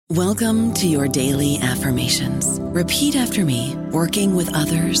Welcome to your daily affirmations. Repeat after me. Working with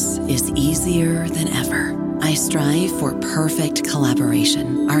others is easier than ever. I strive for perfect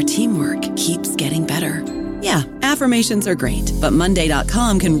collaboration. Our teamwork keeps getting better. Yeah, affirmations are great, but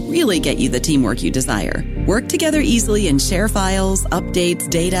Monday.com can really get you the teamwork you desire. Work together easily and share files, updates,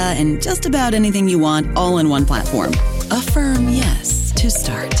 data, and just about anything you want all in one platform. Affirm yes to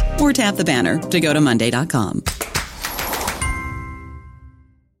start, or tap the banner to go to Monday.com.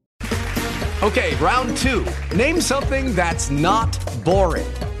 Okay, round two. Name something that's not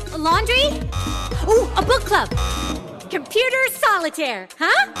boring. A laundry? Ooh, a book club. Computer solitaire,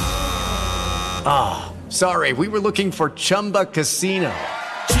 huh? Ah, sorry, we were looking for Chumba Casino.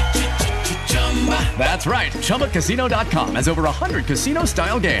 That's right, ChumbaCasino.com has over 100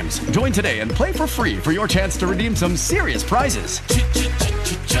 casino-style games. Join today and play for free for your chance to redeem some serious prizes.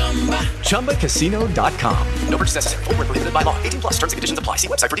 ChumbaCasino.com. No purchase necessary. Void where prohibited by law. 18+ terms and conditions apply. See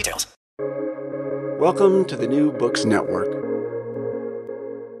website for details. Welcome to the New Books Network.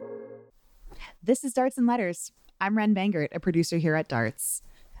 This is Darts and Letters. I'm Ren Bangert, a producer here at Darts.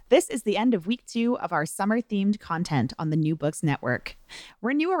 This is the end of week 2 of our summer-themed content on the New Books Network.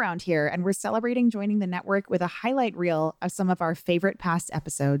 We're new around here, and we're celebrating joining the network with a highlight reel of some of our favorite past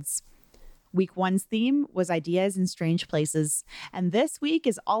episodes. Week 1's theme was Ideas in Strange Places, and this week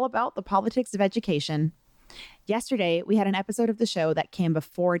is all about the politics of education. Yesterday, we had an episode of the show that came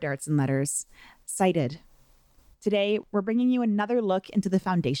before Darts and Letters, Cited. Today, we're bringing you another look into the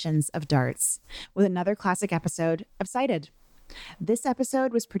foundations of darts with another classic episode of Cited. This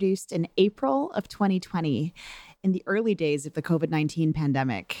episode was produced in April of 2020, in the early days of the COVID-19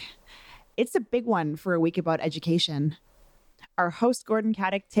 pandemic. It's a big one for a week about education. Our host, Gordon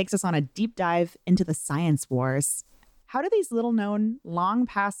Caddick, takes us on a deep dive into the science wars. How do these little-known,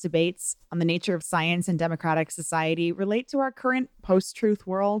 long-past debates on the nature of science and democratic society relate to our current post-truth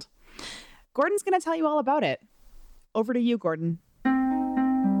world? Gordon's going to tell you all about it. Over to you, Gordon.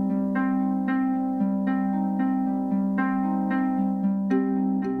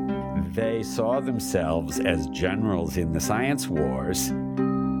 They saw themselves as generals in the science wars.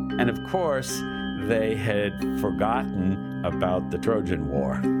 And of course, they had forgotten about the Trojan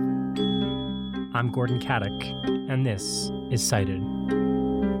War. I'm Gordon Caddick, and this is Cited.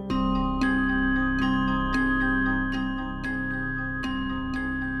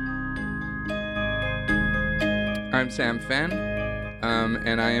 I'm Sam Fenn,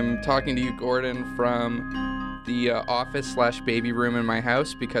 and I am talking to you, Gordon, from the office/baby room in my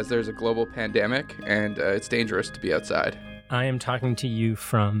house because there's a global pandemic and it's dangerous to be outside. I am talking to you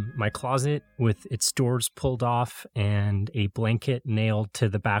from my closet with its doors pulled off and a blanket nailed to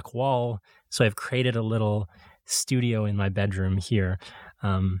the back wall. So I've created a little studio in my bedroom here.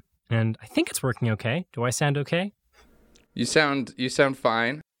 And I think it's working okay. Do I sound okay? You sound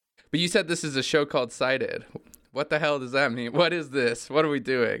fine. But you said this is a show called Cited. What the hell does that mean? What is this? What are we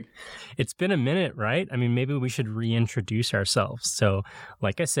doing? It's been a minute, right? I mean, maybe we should reintroduce ourselves. So,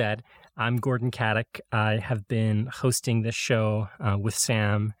 like I said, I'm Gordon Caddick. I have been hosting this show with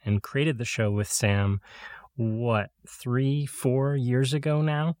Sam and created the show with Sam, 3-4 years ago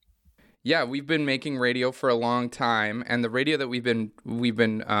now? Yeah, we've been making radio for a long time, and the radio that we've been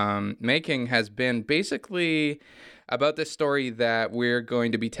making has been basically about this story that we're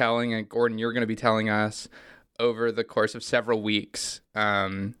going to be telling, and Gordon, you're going to be telling us over the course of several weeks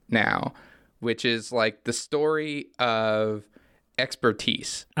now, which is like the story of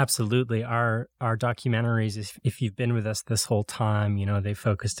expertise. Absolutely. Our documentaries, if you've been with us this whole time, you know, they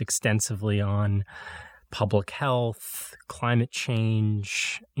focused extensively on public health, climate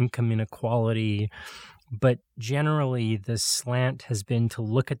change, income inequality. But generally, the slant has been to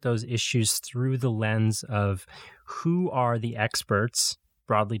look at those issues through the lens of who are the experts,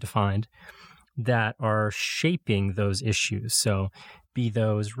 broadly defined, that are shaping those issues. So be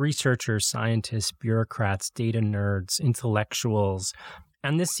those researchers, scientists, bureaucrats, data nerds, intellectuals.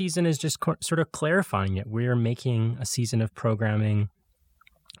 And this season is just sort of clarifying it. We're making a season of programming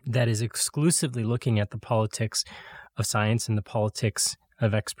that is exclusively looking at the politics of science and the politics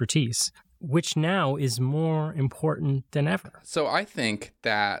of expertise, which now is more important than ever. So I think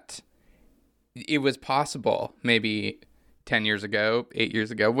that it was possible maybe 10 years ago, 8 years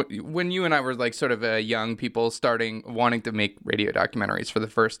ago, when you and I were like sort of young people wanting to make radio documentaries for the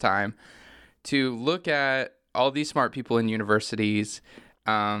first time, to look at all these smart people in universities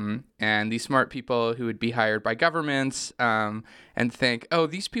and these smart people who would be hired by governments and think, oh,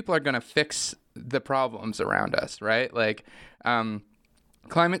 these people are going to fix the problems around us, right? Like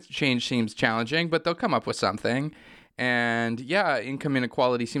climate change seems challenging, but they'll come up with something. And yeah, income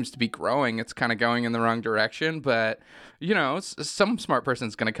inequality seems to be growing. It's kind of going in the wrong direction, but some smart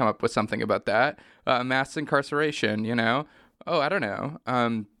person's going to come up with something about that. Mass incarceration, I don't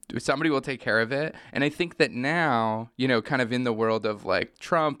know. Somebody will take care of it. And I think that now, kind of in the world of like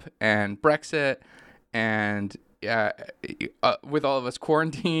Trump and Brexit and with all of us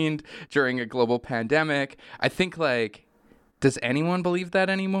quarantined during a global pandemic, I think like, does anyone believe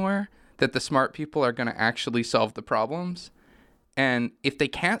that anymore? That the smart people are going to actually solve the problems? And if they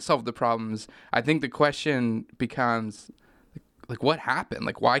can't solve the problems, I think the question becomes like, what happened?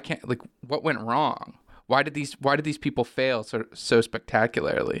 Like, what went wrong? Why did these people fail so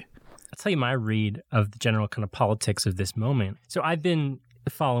spectacularly? I'll tell you my read of the general kind of politics of this moment. So I've been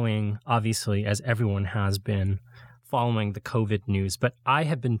following, obviously, as everyone has been, following the COVID news, but I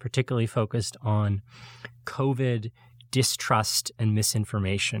have been particularly focused on COVID distrust and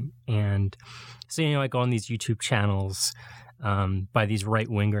misinformation. And so, I go on these YouTube channels by these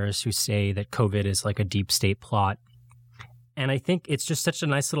right-wingers who say that COVID is like a deep state plot. And I think it's just such a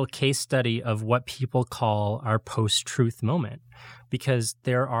nice little case study of what people call our post-truth moment, because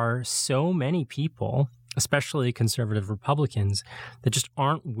there are so many people, especially conservative Republicans, that just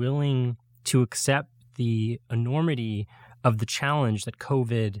aren't willing to accept the enormity of the challenge that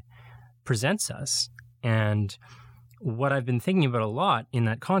COVID presents us. And what I've been thinking about a lot in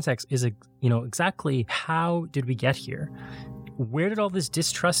that context is, exactly how did we get here? Where did all this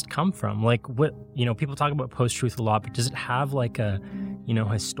distrust come from? Like, what, people talk about post-truth a lot, but does it have like a,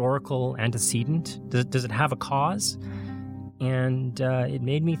 historical antecedent? Does it have a cause? And it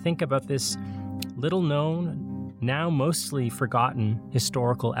made me think about this little known, now mostly forgotten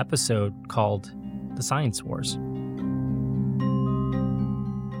historical episode called The Science Wars.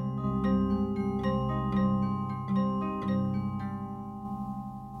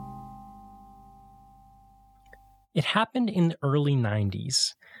 It happened in the early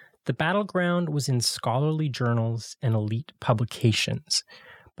 90s. The battleground was in scholarly journals and elite publications,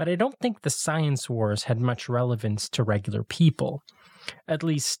 but I don't think the science wars had much relevance to regular people, at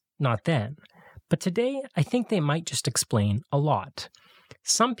least not then. But today, I think they might just explain a lot.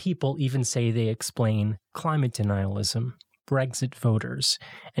 Some people even say they explain climate denialism, Brexit voters,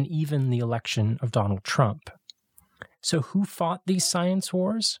 and even the election of Donald Trump. So who fought these science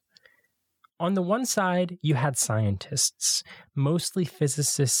wars? On the one side, you had scientists, mostly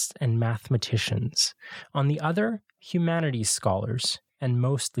physicists and mathematicians. On the other, humanities scholars, and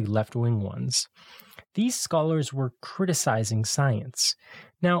mostly left-wing ones. These scholars were criticizing science.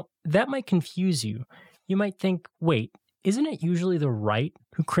 Now, that might confuse you. You might think, wait, isn't it usually the right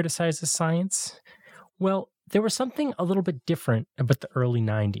who criticizes science? Well, there was something a little bit different about the early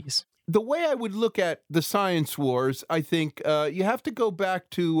 90s. The way I would look at the science wars, I think you have to go back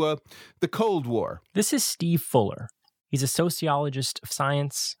to the Cold War. This is Steve Fuller. He's a sociologist of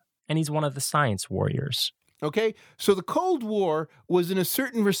science, and he's one of the science warriors. Okay, so the Cold War was in a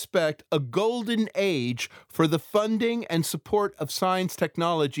certain respect a golden age for the funding and support of science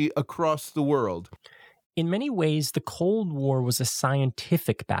technology across the world. In many ways, the Cold War was a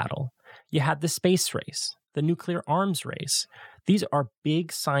scientific battle. You had the space race, the nuclear arms race. These are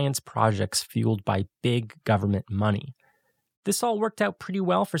big science projects fueled by big government money. This all worked out pretty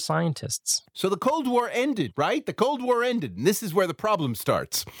well for scientists. So the Cold War ended, right? The Cold War ended, and this is where the problem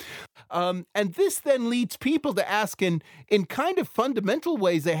starts. And this then leads people to ask in kind of fundamental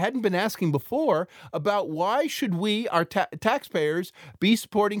ways they hadn't been asking before about why should we, our taxpayers, be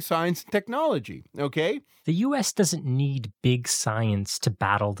supporting science and technology, okay? The U.S. doesn't need big science to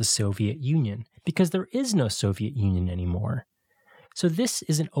battle the Soviet Union because there is no Soviet Union anymore. So this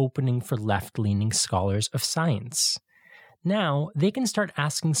is an opening for left-leaning scholars of science. Now, they can start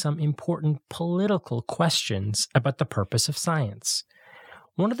asking some important political questions about the purpose of science.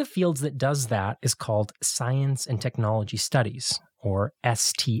 One of the fields that does that is called Science and Technology Studies, or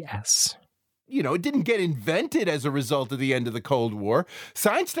STS. You know, it didn't get invented as a result of the end of the Cold War.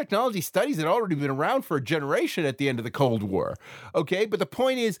 Science technology studies had already been around for a generation at the end of the Cold War. Okay, but the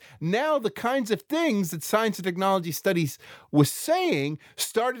point is, now the kinds of things that science and technology studies was saying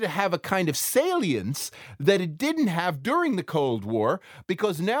started to have a kind of salience that it didn't have during the Cold War,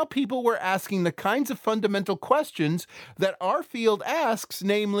 because now people were asking the kinds of fundamental questions that our field asks,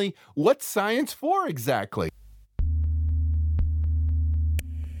 namely, what's science for exactly?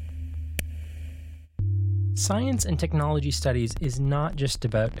 Science and technology studies is not just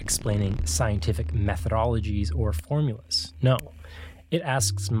about explaining scientific methodologies or formulas. No, it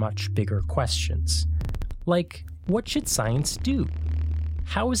asks much bigger questions. Like, what should science do?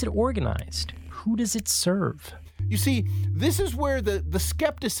 How is it organized? Who does it serve? You see, this is where the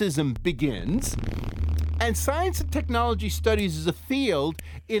skepticism begins. And science and technology studies as a field,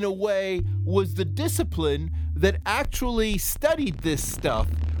 in a way, was the discipline that actually studied this stuff,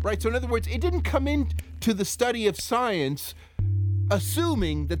 right? So in other words, it didn't come into the study of science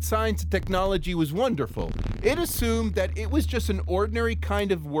assuming that science and technology was wonderful. It assumed that it was just an ordinary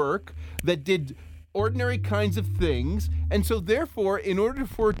kind of work that did ordinary kinds of things, and so therefore, in order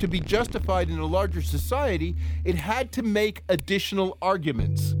for it to be justified in a larger society, it had to make additional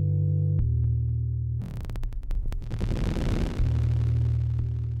arguments.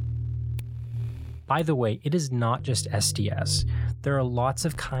 By the way, it is not just STS. There are lots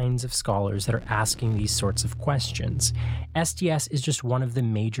of kinds of scholars that are asking these sorts of questions. STS is just one of the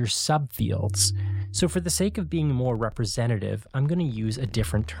major subfields. So for the sake of being more representative, I'm going to use a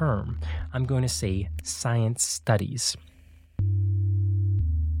different term. I'm going to say science studies.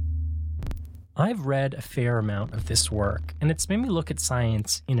 I've read a fair amount of this work, and it's made me look at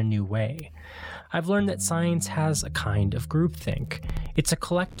science in a new way. I've learned that science has a kind of groupthink. It's a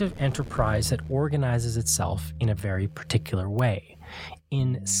collective enterprise that organizes itself in a very particular way,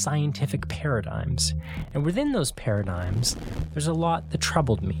 in scientific paradigms. And within those paradigms, there's a lot that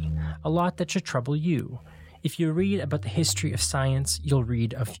troubled me, a lot that should trouble you. If you read about the history of science, you'll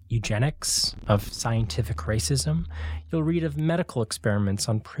read of eugenics, of scientific racism. You'll read of medical experiments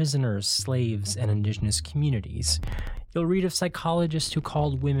on prisoners, slaves, and indigenous communities. You'll read of psychologists who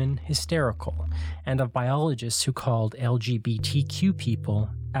called women hysterical, and of biologists who called LGBTQ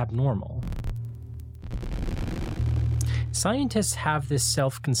people abnormal. Scientists have this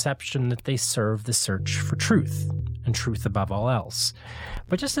self-conception that they serve the search for truth, and truth above all else.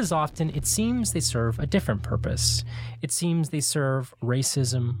 But just as often, it seems they serve a different purpose. It seems they serve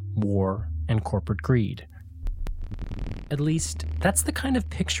racism, war, and corporate greed. At least, that's the kind of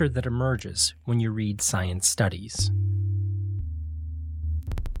picture that emerges when you read science studies.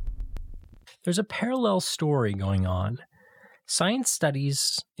 There's a parallel story going on. Science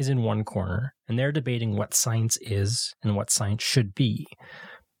studies is in one corner, and they're debating what science is and what science should be.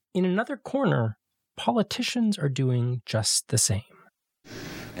 In another corner, politicians are doing just the same.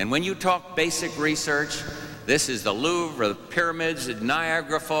 And when you talk basic research, this is the Louvre, the pyramids, the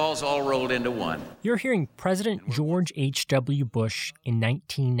Niagara Falls, all rolled into one. You're hearing President George H.W. Bush in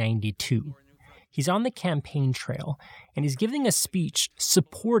 1992. He's on the campaign trail, and he's giving a speech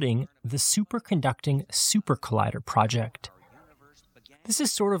supporting the superconducting super collider project. This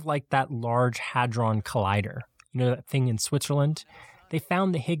is sort of like that Large Hadron Collider. You know that thing in Switzerland? They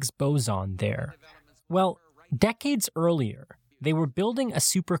found the Higgs boson there. Well, decades earlier, they were building a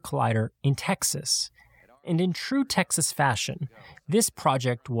super collider in Texas. And in true Texas fashion, this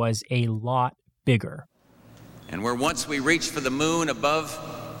project was a lot bigger. And where once we reached for the moon above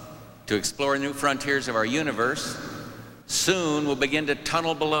to explore new frontiers of our universe, soon we'll begin to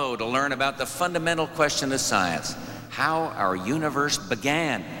tunnel below to learn about the fundamental question of science, how our universe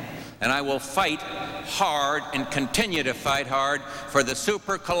began. And I will fight hard and continue to fight hard for the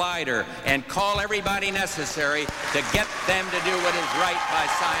super collider and call everybody necessary to get them to do what is right by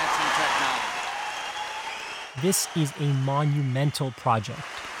science and technology. This is a monumental project.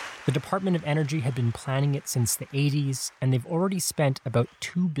 The Department of Energy had been planning it since the 80s, and they've already spent about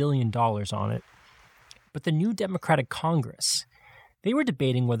 $2 billion on it. But the new Democratic Congress, they were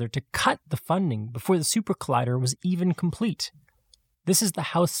debating whether to cut the funding before the super collider was even complete. This is the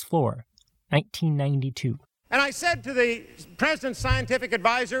House floor, 1992. And I said to the President's scientific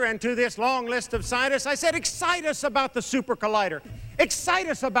advisor and to this long list of scientists, I said, excite us about the super collider. Excite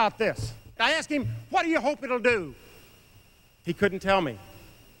us about this. I asked him, what do you hope it'll do? He couldn't tell me.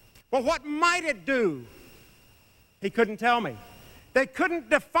 Well, what might it do? He couldn't tell me. They couldn't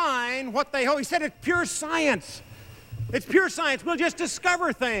define what they hope. He said it's pure science. It's pure science. We'll just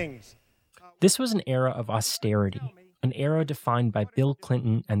discover things. This was an era of austerity, an era defined by Bill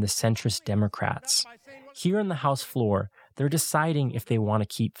Clinton and the centrist Democrats. Here on the House floor, they're deciding if they want to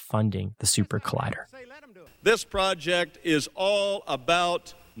keep funding the super collider. This project is all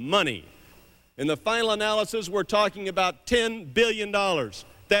about money. In the final analysis, we're talking about $10 billion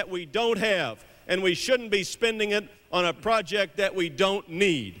that we don't have, and we shouldn't be spending it on a project that we don't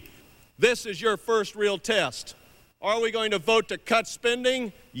need. This is your first real test. Are we going to vote to cut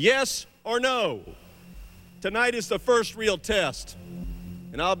spending? Yes or no? Tonight is the first real test,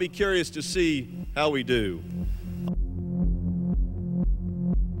 and I'll be curious to see how we do.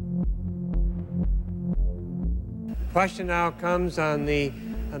 The question now comes on the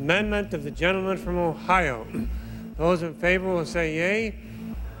amendment of the gentleman from Ohio. Those in favor will say yea.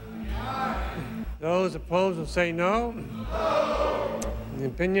 Those opposed will say no. In the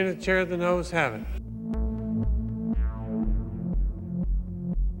opinion of the chair, the noes have it.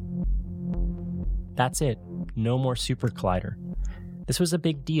 That's it. No more super collider. This was a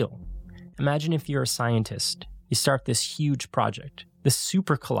big deal. Imagine if you're a scientist. You start this huge project, this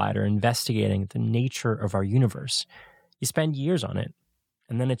super collider investigating the nature of our universe. You spend years on it,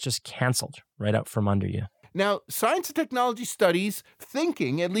 and then it's just canceled right out from under you. Now, science and technology studies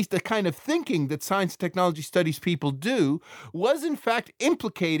thinking, at least the kind of thinking that science and technology studies people do, was in fact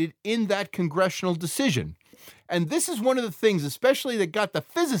implicated in that congressional decision. And this is one of the things, especially that got the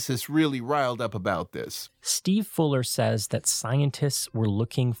physicists really riled up about this. Steve Fuller says that scientists were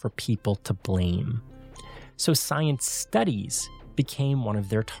looking for people to blame. So science studies became one of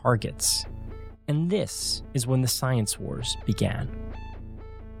their targets. And this is when the science wars began.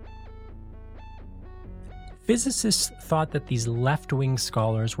 Physicists thought that these left-wing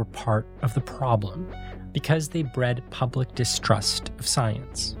scholars were part of the problem because they bred public distrust of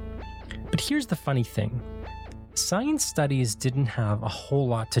science. But here's the funny thing. Science studies didn't have a whole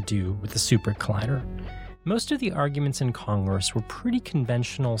lot to do with the super collider. Most of the arguments in Congress were pretty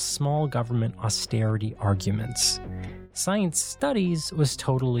conventional small government austerity arguments. Science studies was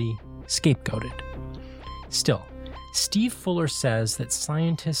totally scapegoated. Still, Steve Fuller says that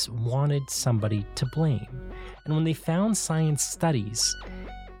scientists wanted somebody to blame. And when they found science studies,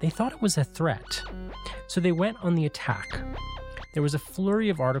 they thought it was a threat. So they went on the attack. There was a flurry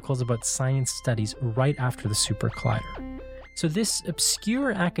of articles about science studies right after the super collider. So this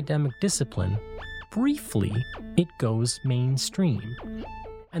obscure academic discipline, briefly, it goes mainstream.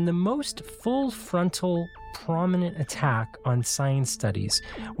 And the most full frontal, prominent attack on science studies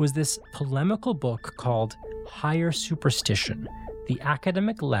was this polemical book called Higher Superstition, The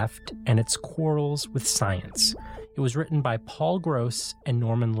Academic Left and Its Quarrels with Science. It was written by Paul Gross and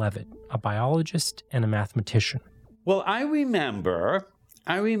Norman Levitt, a biologist and a mathematician. Well, I remember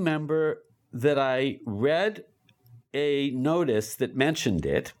that I read a notice that mentioned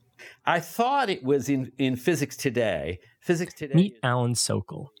it. I thought it was in Physics Today. Physics Today. Meet Alan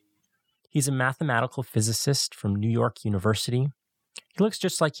Sokal. He's a mathematical physicist from New York University. He looks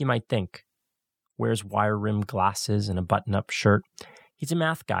just like you might think. Wears wire-rimmed glasses and a button-up shirt. He's a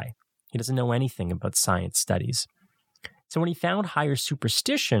math guy. He doesn't know anything about science studies. So when he found Higher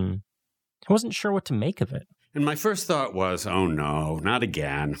Superstition, he wasn't sure what to make of it. And my first thought was, oh no, not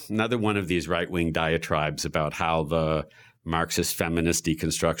again. Another one of these right-wing diatribes about how the Marxist feminist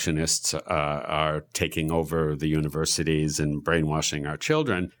deconstructionists are taking over the universities and brainwashing our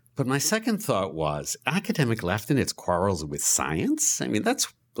children. But my second thought was, academic left and its quarrels with science? I mean, that's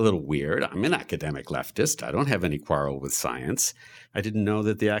a little weird. I'm an academic leftist. I don't have any quarrel with science. I didn't know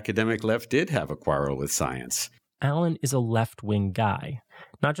that the academic left did have a quarrel with science. Alan is a left-wing guy.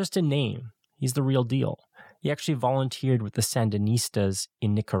 Not just a name. He's the real deal. He actually volunteered with the Sandinistas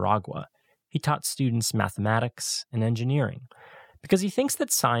in Nicaragua. He taught students mathematics and engineering because he thinks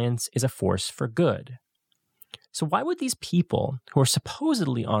that science is a force for good. So why would these people who are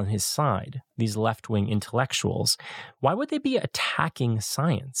supposedly on his side, these left-wing intellectuals, why would they be attacking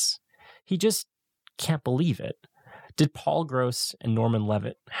science? He just can't believe it. Did Paul Gross and Norman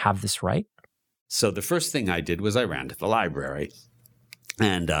Levitt have this right? So the first thing I did was I ran to the library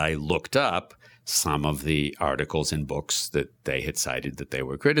and I looked up some of the articles and books that they had cited that they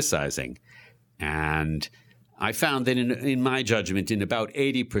were criticizing. And I found that in my judgment, in about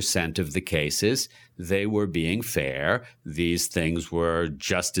 80% of the cases, they were being fair. These things were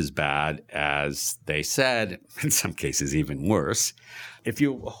just as bad as they said, in some cases even worse. If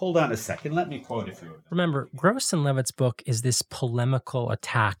you hold on a second, let me quote a few. Remember, Gross and Levitt's book is this polemical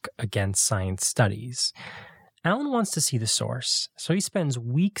attack against science studies. Alan wants to see the source, so he spends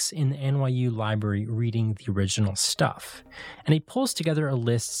weeks in the NYU library reading the original stuff, and he pulls together a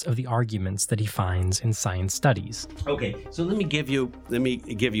list of the arguments that he finds in science studies. Okay, so let me give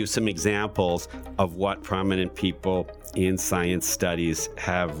you some examples of what prominent people in science studies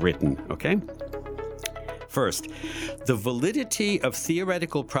have written, okay? First, the validity of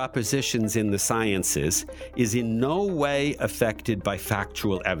theoretical propositions in the sciences is in no way affected by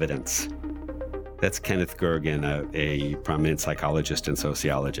factual evidence. That's Kenneth Gergen, a prominent psychologist and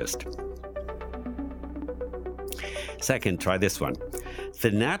sociologist. Second, try this one.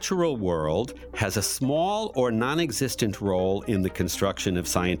 The natural world has a small or non-existent role in the construction of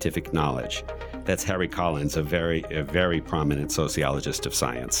scientific knowledge. That's Harry Collins, a very prominent sociologist of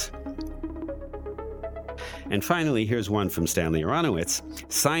science. And finally, here's one from Stanley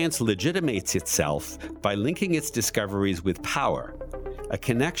Aronowitz. Science legitimates itself by linking its discoveries with power, a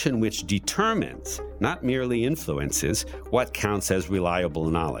connection which determines, not merely influences, what counts as reliable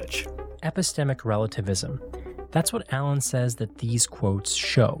knowledge. Epistemic relativism. That's what Alan says that these quotes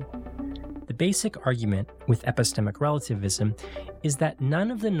show. The basic argument with epistemic relativism is that none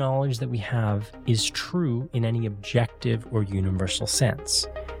of the knowledge that we have is true in any objective or universal sense.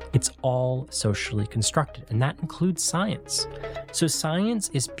 It's all socially constructed, and that includes science. So science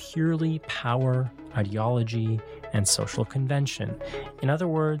is purely power, ideology, and social convention. In other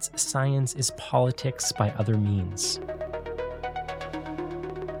words, science is politics by other means.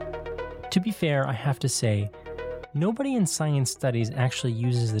 To be fair, I have to say, nobody in science studies actually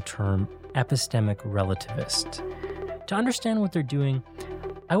uses the term epistemic relativist. To understand what they're doing,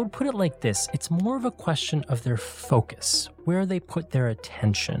 I would put it like this. It's more of a question of their focus, where they put their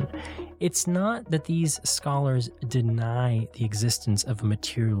attention. It's not that these scholars deny the existence of a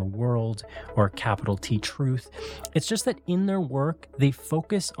material world or capital T truth. It's just that in their work, they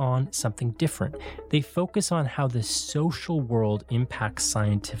focus on something different. They focus on how the social world impacts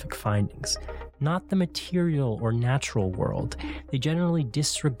scientific findings, not the material or natural world. They generally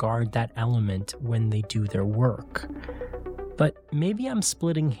disregard that element when they do their work. But maybe I'm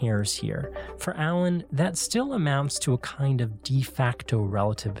splitting hairs here. For Allen, that still amounts to a kind of de facto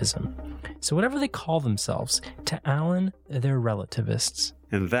relativism. So whatever they call themselves, to Allen, they're relativists.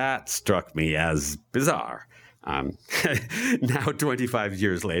 And that struck me as bizarre. Now, 25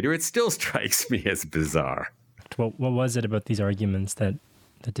 years later, it still strikes me as bizarre. What was it about these arguments that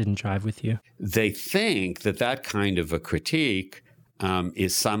didn't jive with you? They think that kind of a critique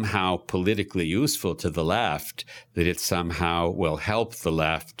is somehow politically useful to the left, that it somehow will help the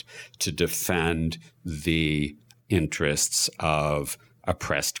left to defend the interests of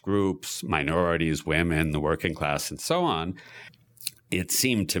oppressed groups, minorities, women, the working class, and so on. It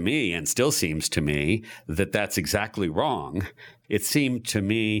seemed to me, and still seems to me, that that's exactly wrong. It seemed to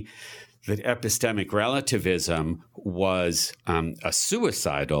me that epistemic relativism was a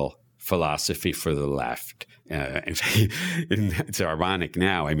suicidal philosophy for the left. In fact, it's ironic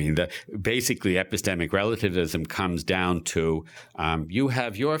now. I mean, basically epistemic relativism comes down to you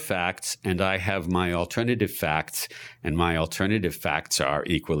have your facts and I have my alternative facts, and my alternative facts are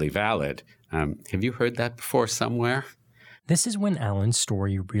equally valid. Have you heard that before somewhere? This is when Allen's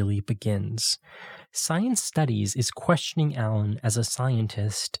story really begins. Science Studies is questioning Allen as a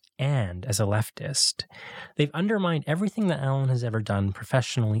scientist and as a leftist. They've undermined everything that Allen has ever done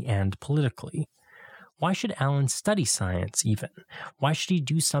professionally and politically. Why should Allen study science, even? Why should he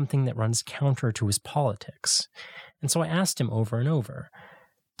do something that runs counter to his politics? And so I asked him over and over,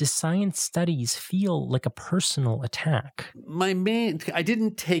 does Science Studies feel like a personal attack? I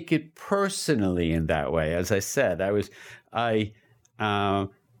didn't take it personally in that way. As I said, I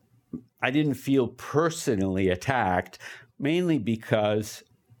didn't feel personally attacked, mainly because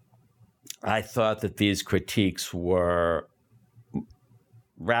I thought that these critiques were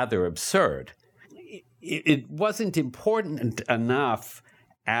rather absurd. It wasn't important enough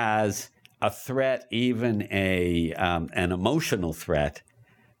as a threat, even an emotional threat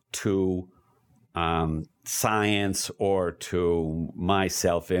to science or to my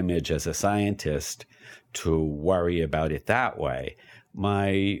self-image as a scientist, to worry about it that way.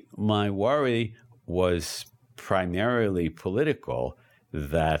 My worry was primarily political,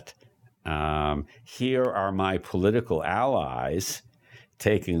 that here are my political allies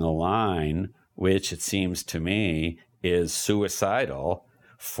taking a line which, it seems to me, is suicidal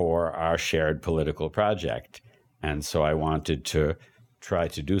for our shared political project. And so I wanted to try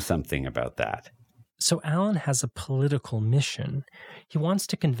to do something about that. So Allen has a political mission. He wants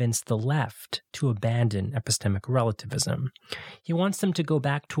to convince the left to abandon epistemic relativism. He wants them to go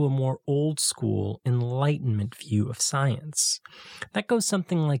back to a more old-school Enlightenment view of science. That goes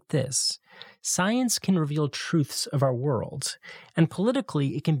something like this. Science can reveal truths of our world, and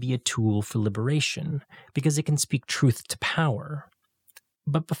politically it can be a tool for liberation, because it can speak truth to power.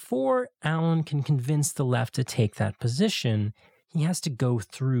 But before Allen can convince the left to take that position, he has to go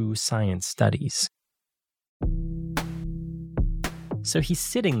through Science Studies. So he's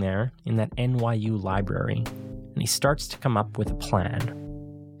sitting there in that NYU library, and he starts to come up with a plan.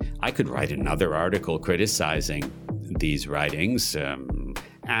 I could write another article criticizing these writings,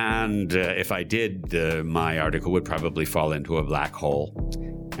 and if I did, my article would probably fall into a black hole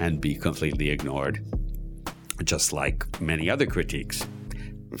and be completely ignored, just like many other critiques.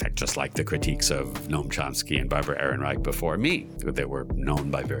 In fact, just like the critiques of Noam Chomsky and Barbara Ehrenreich before me, that were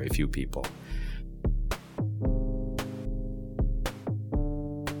known by very few people.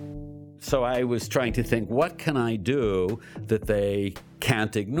 So I was trying to think, what can I do that they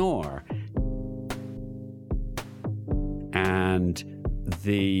can't ignore? And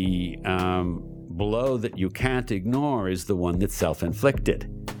the blow that you can't ignore is the one that's self-inflicted.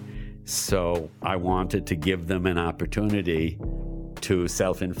 So I wanted to give them an opportunity to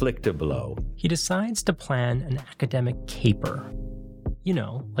self-inflict a blow. He decides to plan an academic caper. You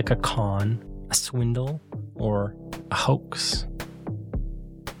know, like a con, a swindle, or a hoax.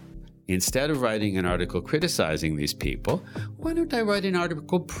 Instead of writing an article criticizing these people, why don't I write an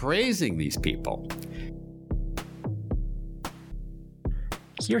article praising these people?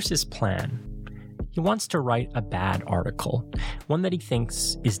 Here's his plan. He wants to write a bad article, one that he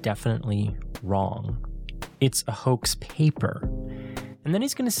thinks is definitely wrong. It's a hoax paper. And then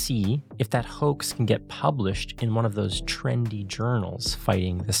he's going to see if that hoax can get published in one of those trendy journals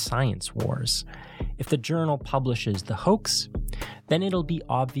fighting the science wars. If the journal publishes the hoax, then it'll be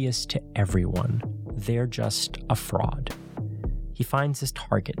obvious to everyone they're just a fraud. He finds his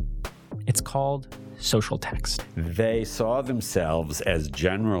target. It's called Social Text. They saw themselves as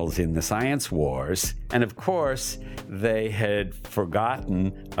generals in the science wars, and of course, they had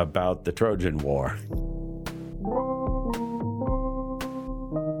forgotten about the Trojan War.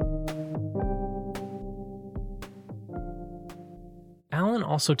 Alan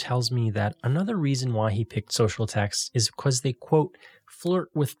also tells me that another reason why he picked Social Text is because they, quote, flirt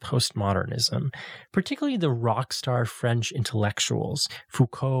with postmodernism, particularly the rock star French intellectuals,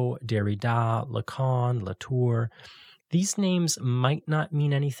 Foucault, Derrida, Lacan, Latour. These names might not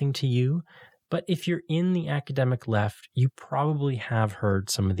mean anything to you, but if you're in the academic left, you probably have heard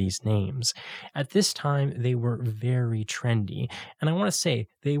some of these names. At this time, they were very trendy. And I want to say,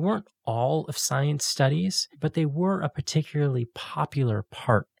 they weren't all of science studies, but they were a particularly popular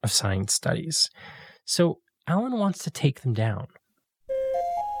part of science studies. So Alan wants to take them down.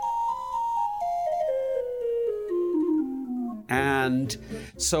 And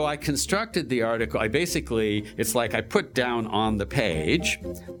so I constructed the article. It's like I put down on the page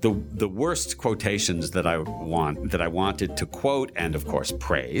the worst quotations that I wanted to quote and, of course,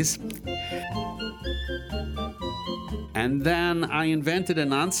 praise. And then I invented a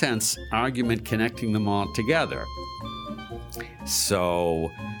nonsense argument connecting them all together. So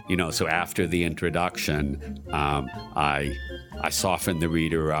after the introduction, I softened the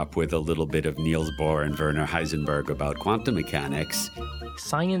reader up with a little bit of Niels Bohr and Werner Heisenberg about quantum mechanics.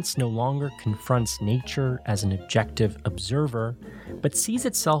 Science no longer confronts nature as an objective observer, but sees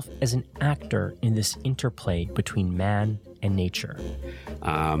itself as an actor in this interplay between man and nature.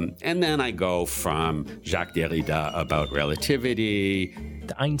 And then I go from Jacques Derrida about relativity.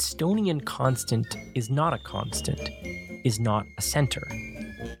 The Einsteinian constant is not a constant, is not a center.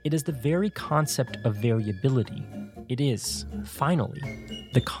 It is the very concept of variability. It is, finally,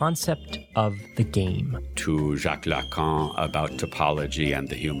 the concept of the game. To Jacques Lacan about topology and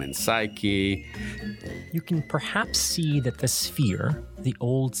the human psyche. You can perhaps see that the sphere, the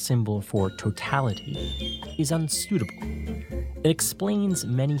old symbol for totality, is unsuitable. It explains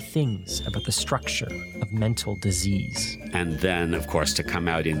many things about the structure of mental disease. And then, of course, to come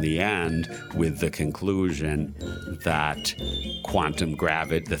out in the end with the conclusion that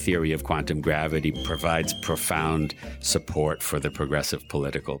the theory of quantum gravity provides profound support for the progressive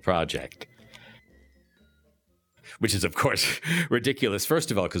political project. Which is, of course, ridiculous, first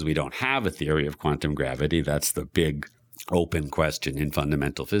of all, because we don't have a theory of quantum gravity. That's the big open question in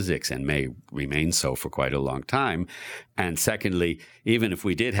fundamental physics and may remain so for quite a long time. And secondly, even if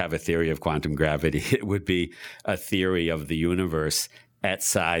we did have a theory of quantum gravity, it would be a theory of the universe at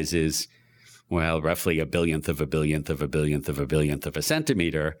sizes, well, roughly a billionth of a billionth of a billionth of a billionth of a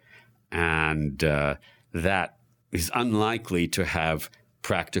centimeter. And that is unlikely to have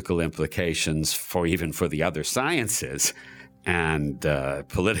practical implications for the other sciences. And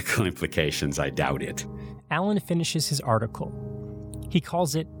political implications, I doubt it. Alan finishes his article. He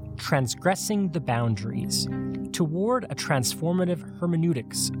calls it Transgressing the Boundaries Toward a Transformative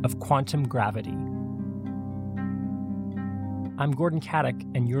Hermeneutics of Quantum Gravity. I'm Gordon Katic,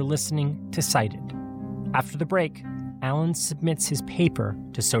 and you're listening to Cited. After the break, Alan submits his paper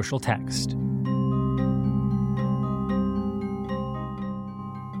to Social Text.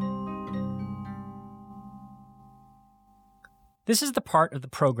 This is the part of the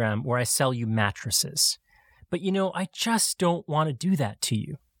program where I sell you mattresses. But I just don't want to do that to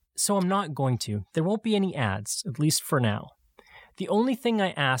you. So I'm not going to. There won't be any ads, at least for now. The only thing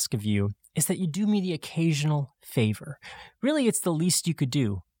I ask of you is that you do me the occasional favor. Really, it's the least you could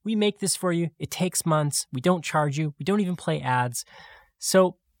do. We make this for you. It takes months. We don't charge you. We don't even play ads.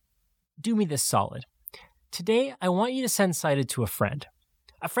 So do me this solid. Today, I want you to send Cited to a friend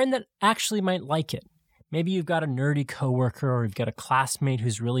that actually might like it. Maybe you've got a nerdy coworker or you've got a classmate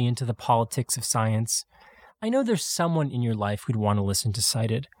who's really into the politics of science. I know there's someone in your life who'd want to listen to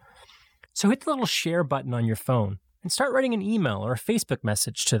Cited. So hit the little share button on your phone and start writing an email or a Facebook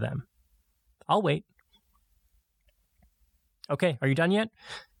message to them. I'll wait. Okay, are you done yet?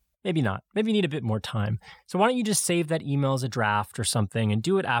 Maybe not. Maybe you need a bit more time. So why don't you just save that email as a draft or something and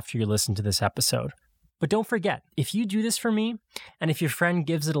do it after you listen to this episode. But don't forget, if you do this for me, and if your friend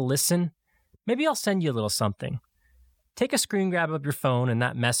gives it a listen, maybe I'll send you a little something. Take a screen grab of your phone and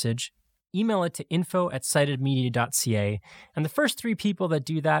that message, email it to info@citedmedia.ca, and the first 3 people that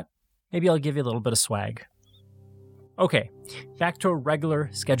do that, maybe I'll give you a little bit of swag. Okay, back to our regular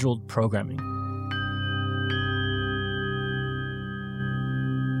scheduled programming.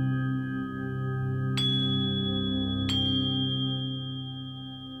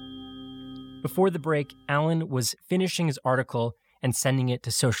 Before the break, Alan was finishing his article and sending it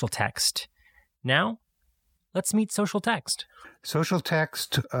to Social Text. Now, let's meet Social Text. Social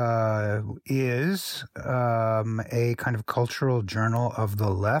Text is a kind of cultural journal of the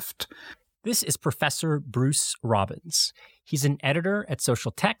left. This is Professor Bruce Robbins. He's an editor at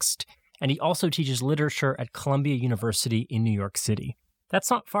Social Text, and he also teaches literature at Columbia University in New York City. That's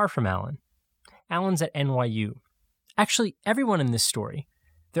not far from Alan. Alan's at NYU. Actually, everyone in this story,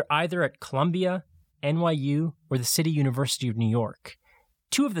 they're either at Columbia, NYU, or the City University of New York.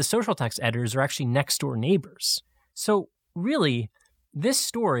 2 of the Social Text editors are actually next-door neighbors. So, really, this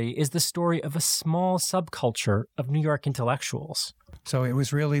story is the story of a small subculture of New York intellectuals. So it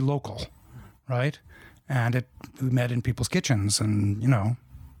was really local, right? And we met in people's kitchens and,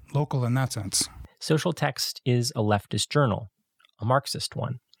 local in that sense. Social Text is a leftist journal, a Marxist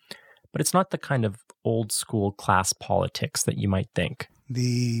one. But it's not the kind of old-school class politics that you might think.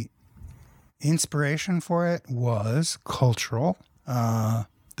 The inspiration for it was cultural.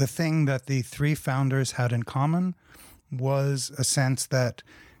 The thing that the 3 founders had in common was a sense that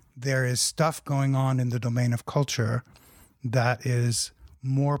there is stuff going on in the domain of culture that is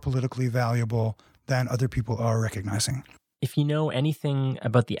more politically valuable than other people are recognizing. If you know anything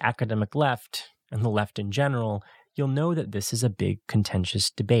about the academic left and the left in general, you'll know that this is a big contentious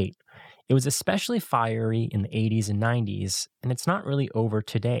debate. It was especially fiery in the 80s and 90s, and it's not really over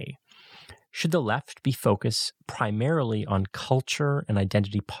today. Should the left be focused primarily on culture and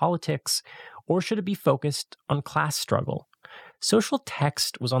identity politics, or should it be focused on class struggle? Social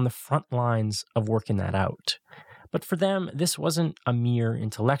Text was on the front lines of working that out. But for them, this wasn't a mere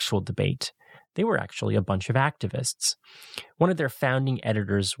intellectual debate. They were actually a bunch of activists. One of their founding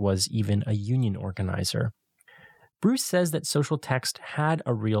editors was even a union organizer. Bruce says that Social Text had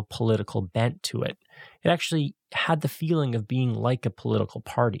a real political bent to it. It actually had the feeling of being like a political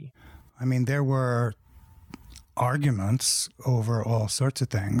party. I mean, there were arguments over all sorts of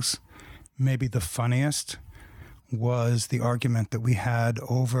things. Maybe the funniest was the argument that we had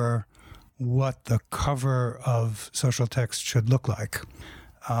over what the cover of Social Text should look like.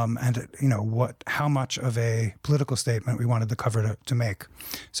 And how much of a political statement we wanted the cover to make.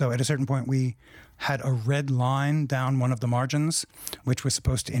 So at a certain point, we had a red line down one of the margins, which was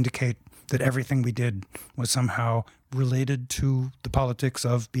supposed to indicate that everything we did was somehow related to the politics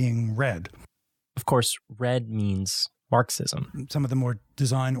of being red. Of course, red means Marxism. Some of the more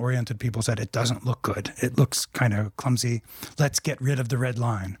design-oriented people said, it doesn't look good. It looks kind of clumsy. Let's get rid of the red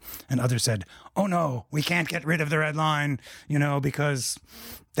line. And others said, oh no, we can't get rid of the red line, because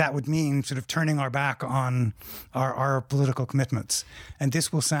that would mean sort of turning our back on our political commitments. And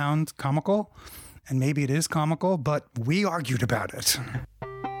this will sound comical, and maybe it is comical, but we argued about it.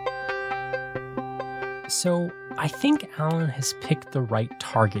 So I think Alan has picked the right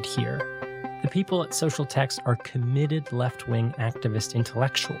target here. The people at Social Text are committed left-wing activist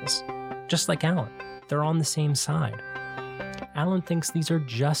intellectuals. Just like Alan, they're on the same side. Alan thinks these are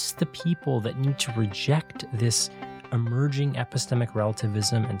just the people that need to reject this emerging epistemic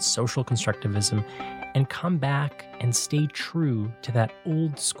relativism and social constructivism and come back and stay true to that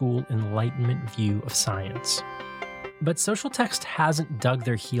old-school Enlightenment view of science. But Social Text hasn't dug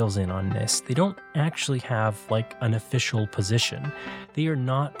their heels in on this. They don't actually have, an official position. They are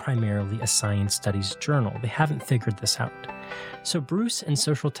not primarily a science studies journal. They haven't figured this out. So Bruce and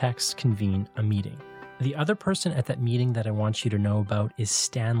Social Text convene a meeting. The other person at that meeting that I want you to know about is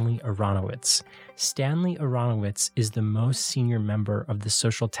Stanley Aronowitz. Stanley Aronowitz is the most senior member of the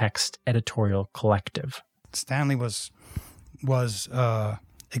Social Text editorial collective. Stanley was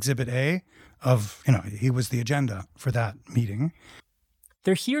Exhibit A of, he was the agenda for that meeting.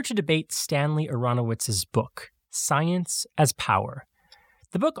 They're here to debate Stanley Aronowitz's book, Science as Power.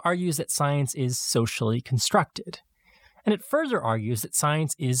 The book argues that science is socially constructed, and it further argues that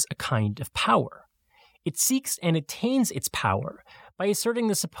science is a kind of power. It seeks and attains its power by asserting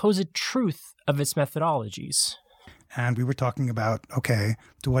the supposed truth of its methodologies. And we were talking about, okay,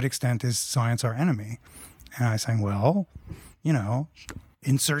 to what extent is science our enemy? And I was saying, well,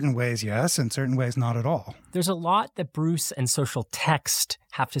 In certain ways, yes. In certain ways, not at all. There's a lot that Bruce and Social Text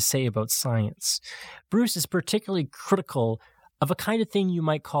have to say about science. Bruce is particularly critical of a kind of thing you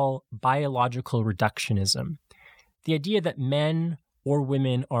might call biological reductionism. The idea that men or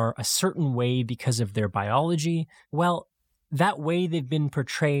women are a certain way because of their biology, well, that way they've been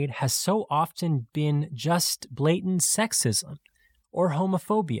portrayed has so often been just blatant sexism or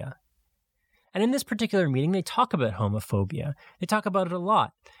homophobia. And in this particular meeting, they talk about homophobia. They talk about it a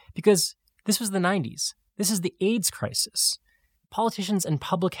lot because this was the 90s. This is the AIDS crisis. Politicians and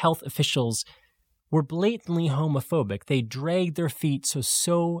public health officials were blatantly homophobic. They dragged their feet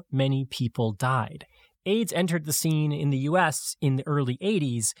so many people died. AIDS entered the scene in the US in the early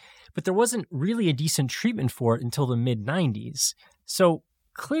 80s, but there wasn't really a decent treatment for it until the mid-90s. So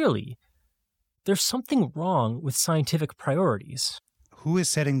clearly, there's something wrong with scientific priorities. Who is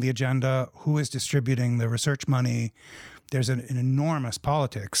setting the agenda? Who is distributing the research money? There's an enormous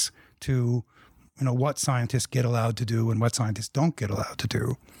politics to, what scientists get allowed to do and what scientists don't get allowed to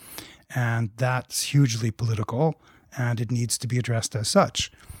do. And that's hugely political, and it needs to be addressed as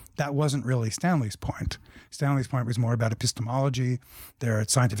such. That wasn't really Stanley's point. Stanley's point was more about epistemology. There are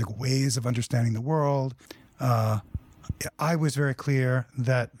scientific ways of understanding the world. I was very clear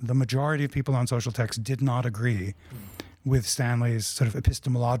that the majority of people on Social Text did not agree with Stanley's sort of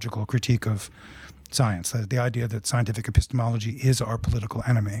epistemological critique of science, the idea that scientific epistemology is our political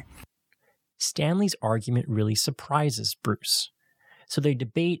enemy. Stanley's argument really surprises Bruce. So they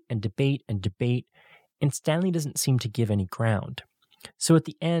debate and debate and debate, and Stanley doesn't seem to give any ground. So at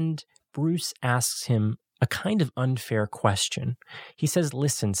the end, Bruce asks him a kind of unfair question. He says,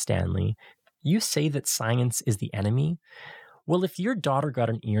 "Listen, Stanley, you say that science is the enemy? Well, if your daughter got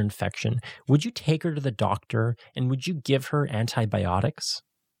an ear infection, would you take her to the doctor and would you give her antibiotics?"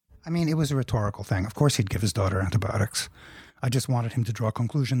 I mean, it was a rhetorical thing. Of course he'd give his daughter antibiotics. I just wanted him to draw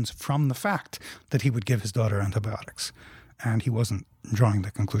conclusions from the fact that he would give his daughter antibiotics. And he wasn't drawing the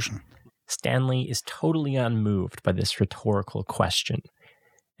conclusion. Stanley is totally unmoved by this rhetorical question.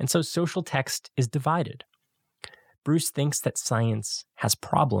 And so Social Text is divided. Bruce thinks that science has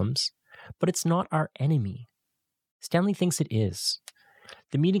problems, but it's not our enemy. Stanley thinks it is.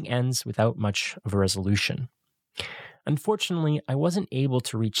 The meeting ends without much of a resolution. Unfortunately, I wasn't able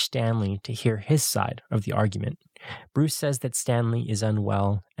to reach Stanley to hear his side of the argument. Bruce says that Stanley is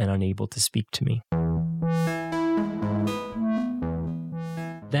unwell and unable to speak to me.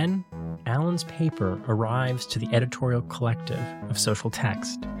 Then, Alan's paper arrives to the editorial collective of Social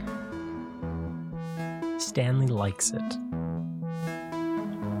Text. Stanley likes it.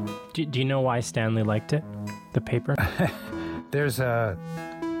 Do you know why Stanley liked it, the paper? There's a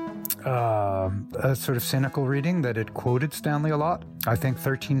sort of cynical reading that it quoted Stanley a lot, I think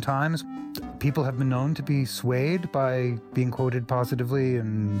 13 times. People have been known to be swayed by being quoted positively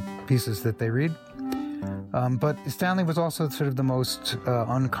in pieces that they read. But Stanley was also sort of the most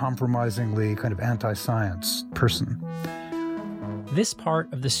uncompromisingly kind of anti-science person. This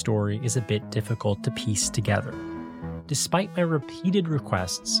part of the story is a bit difficult to piece together. Despite my repeated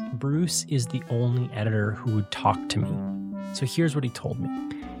requests, Bruce is the only editor who would talk to me. So here's what he told me.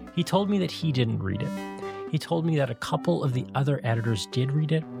 He told me that he didn't read it. He told me that a couple of the other editors did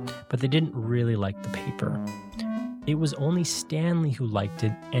read it, but they didn't really like the paper. It was only Stanley who liked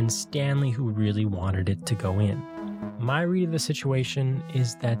it, and Stanley who really wanted it to go in. My read of the situation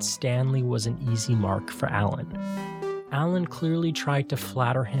is that Stanley was an easy mark for Alan. Alan clearly tried to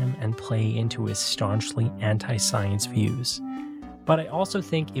flatter him and play into his staunchly anti-science views. But I also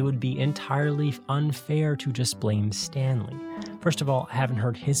think it would be entirely unfair to just blame Stanley. First of all, I haven't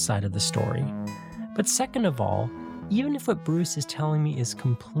heard his side of the story. But second of all, even if what Bruce is telling me is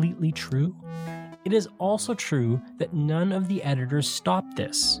completely true, it is also true that none of the editors stopped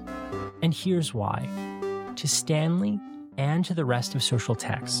this. And here's why. To Stanley and to the rest of Social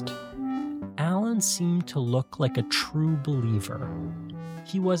Text, Alan seemed to look like a true believer.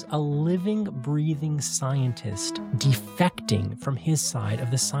 He was a living, breathing scientist defecting from his side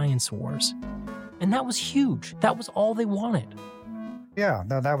of the science wars. And that was huge. That was all they wanted. Yeah,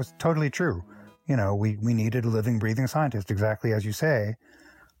 no, that was totally true. You know, we needed a living, breathing scientist, exactly as you say.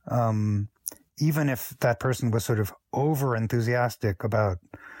 Even if that person was sort of over-enthusiastic about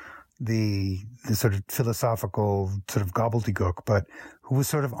the sort of philosophical sort of gobbledygook, but who was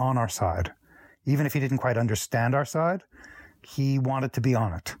sort of on our side. Even if he didn't quite understand our side, he wanted to be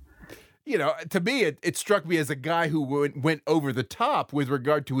on it. You know, to me, it struck me as a guy who went over the top with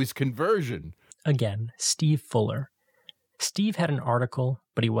regard to his conversion. Again, Steve Fuller. Steve had an article,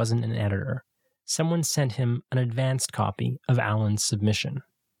 but he wasn't an editor. Someone sent him an advanced copy of Alan's submission.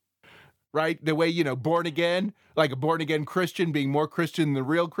 right? The way, born again, like a born again Christian being more Christian than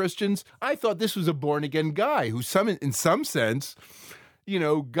real Christians. I thought this was a born again guy who in some sense,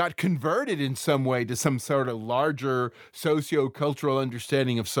 got converted in some way to some sort of larger socio-cultural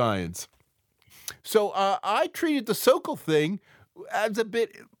understanding of science. So I treated the Sokal thing as a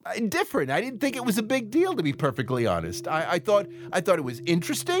bit different. I didn't think it was a big deal, to be perfectly honest. I thought it was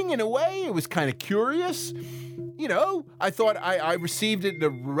interesting in a way. It was kind of curious. I thought I received it in a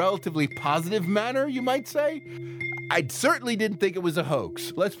relatively positive manner, you might say. I certainly didn't think it was a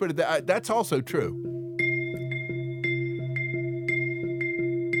hoax. Let's put it that. That's also true.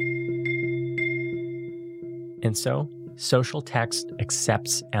 And so, Social Text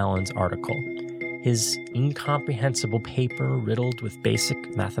accepts Alan's article. His incomprehensible paper riddled with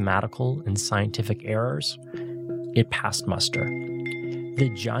basic mathematical and scientific errors, it passed muster.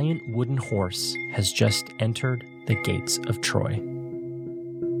 The giant wooden horse has just entered the gates of Troy.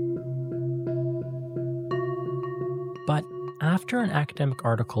 But after an academic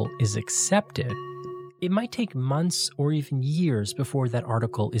article is accepted, it might take months or even years before that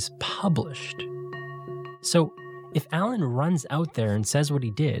article is published. So, if Alan runs out there and says what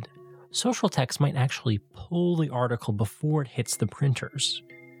he did, Social Text might actually pull the article before it hits the printers.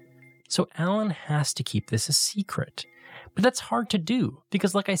 So Alan has to keep this a secret. But that's hard to do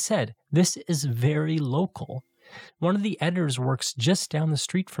because, like I said, this is very local. One of the editors works just down the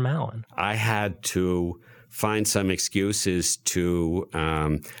street from Alan. I had to find some excuses to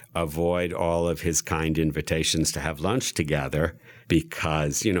avoid all of his kind invitations to have lunch together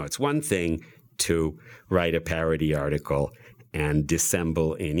because, it's one thing to write a parody article and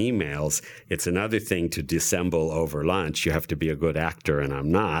dissemble in emails. It's another thing to dissemble over lunch. You have to be a good actor, and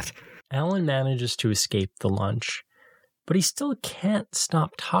I'm not. Alan manages to escape the lunch, but he still can't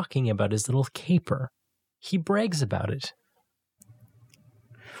stop talking about his little caper. He brags about it.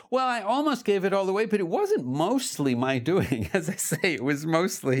 Well, I almost gave it all away, but it wasn't mostly my doing. As I say, it was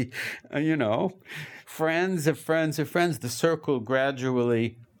mostly, friends of friends of friends. The circle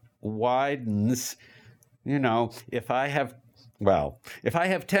gradually widens. If I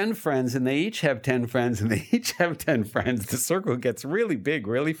have 10 friends and they each have 10 friends and they each have 10 friends, the circle gets really big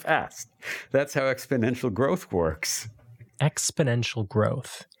really fast. That's how exponential growth works. Exponential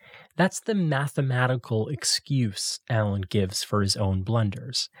growth. That's the mathematical excuse Alan gives for his own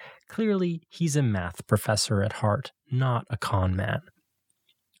blunders. Clearly, he's a math professor at heart, not a con man.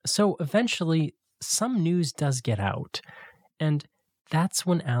 So eventually, some news does get out, and that's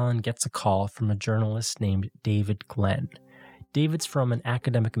when Alan gets a call from a journalist named David Glenn. David's from an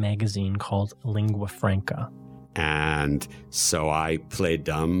academic magazine called Lingua Franca. And so I played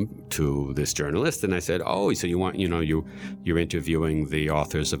dumb to this journalist, and I said, "Oh, so you want, you're interviewing the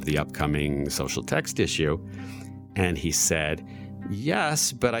authors of the upcoming Social Text issue?" And he said,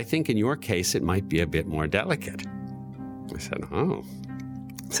 "Yes, but I think in your case it might be a bit more delicate." I said, "Oh."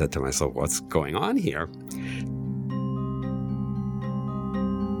 I said to myself, "What's going on here?"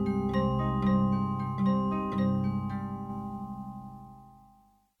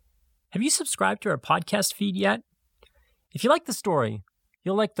 Have you subscribed to our podcast feed yet? If you like the story,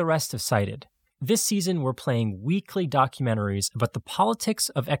 you'll like the rest of Cited. This season, we're playing weekly documentaries about the politics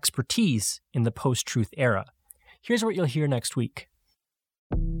of expertise in the post-truth era. Here's what you'll hear next week.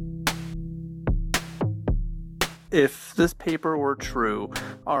 If this paper were true,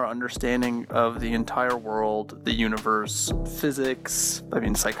 our understanding of the entire world, the universe, physics,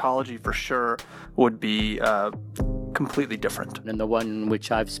 psychology for sure, would be completely different. And the one in which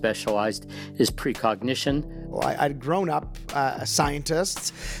I've specialized is precognition. Well, I'd grown up a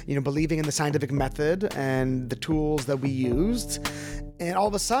scientist, believing in the scientific method and the tools that we used. And all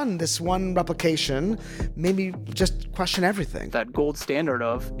of a sudden, this one replication made me just question everything. That gold standard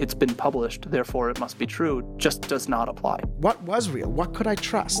of it's been published, therefore it must be true, just does not apply. What was real? What could I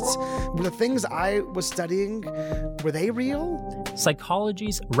trust? Were the things I was studying, were they real?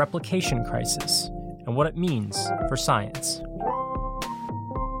 Psychology's replication crisis and what it means for science.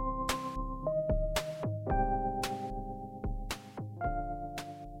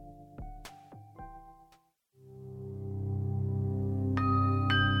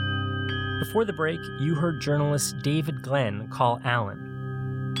 Before the break, you heard journalist David Glenn call Alan.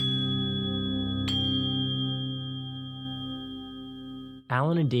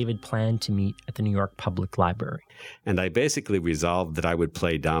 Alan and David planned to meet at the New York Public Library. And I basically resolved that I would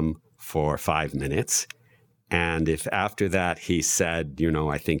play dumb for 5 minutes. And if after that he said,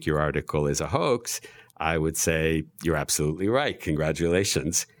 I think your article is a hoax, I would say, "You're absolutely right.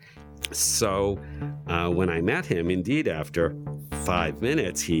 Congratulations." So when I met him, indeed, after 5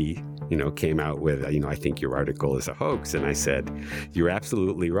 minutes, he came out with, "I think your article is a hoax." And I said, "You're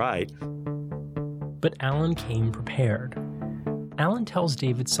absolutely right. But Alan came prepared. Alan tells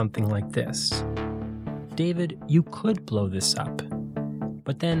David something like this. David, you could blow this up.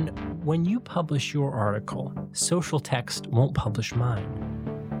 But then, when you publish your article, Social Text won't publish mine.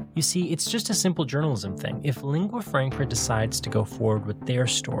 You see, it's just a simple journalism thing. If Lingua Franca decides to go forward with their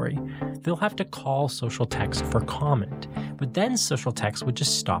story, they'll have to call Social Text for comment, but then Social Text would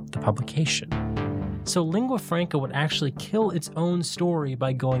just stop the publication. So Lingua Franca would actually kill its own story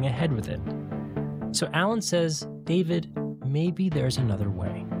by going ahead with it. So Alan says, David, maybe there's another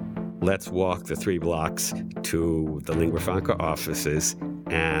way. Let's walk the 3 blocks to the Lingua Franca offices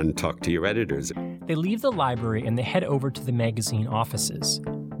and talk to your editors. They leave the library and they head over to the magazine offices.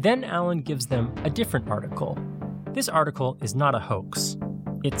 Then Alan gives them a different article. This article is not a hoax.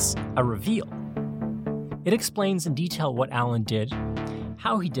 It's a reveal. It explains in detail what Alan did,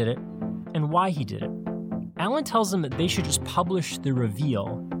 how he did it, and why he did it. Alan tells them that they should just publish the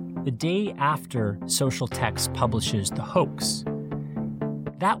reveal the day after Social Text publishes the hoax.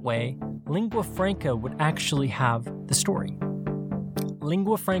 That way, Lingua Franca would actually have the story.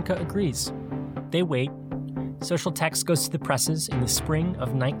 Lingua Franca agrees. They wait. Social Text goes to the presses in the spring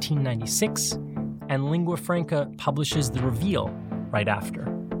of 1996, and Lingua Franca publishes the reveal right after.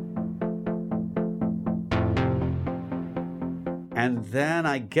 And then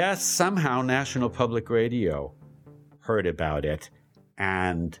I guess somehow National Public Radio heard about it,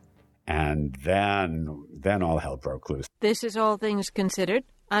 and then all hell broke loose. This is All Things Considered.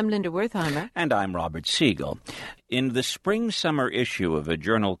 I'm Linda Wertheimer. And I'm Robert Siegel. In the spring-summer issue of a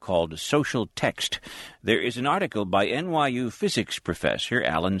journal called Social Text, there is an article by NYU physics professor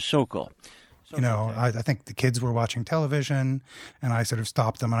Alan Sokal. I think the kids were watching television, and I sort of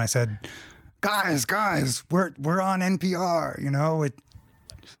stopped them, and I said, guys, we're on NPR,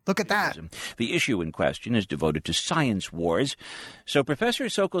 look at that. The issue in question is devoted to science wars, so Professor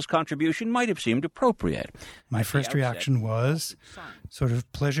Sokal's contribution might have seemed appropriate. My first reaction was sort of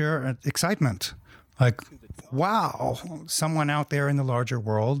pleasure and excitement. Like, wow, someone out there in the larger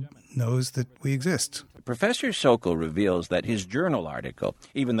world knows that we exist. Professor Sokal reveals that his journal article,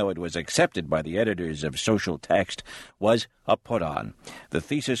 even though it was accepted by the editors of Social Text, was a put-on. The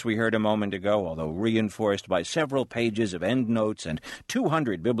thesis we heard a moment ago, although reinforced by several pages of endnotes and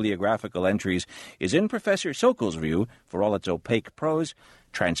 200 bibliographical entries, is in Professor Sokal's view, for all its opaque prose,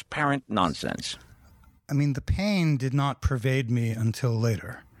 transparent nonsense. I mean, the pain did not pervade me until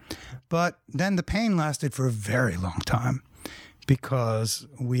later. But then the pain lasted for a very long time, because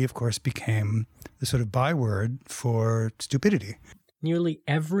we, of course, became the sort of byword for stupidity. Nearly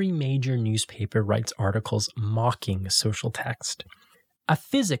every major newspaper writes articles mocking Social Text. A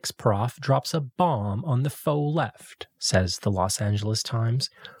physics prof drops a bomb on the faux left, says the Los Angeles Times.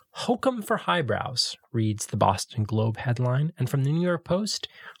 Hokum for highbrows, reads the Boston Globe headline, and from the New York Post,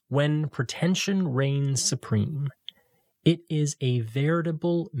 when pretension reigns supreme. It is a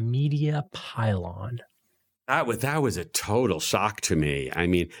veritable media pylon. That was a total shock to me. I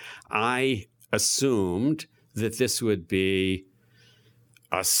mean, I assumed that this would be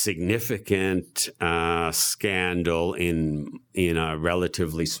a significant scandal in a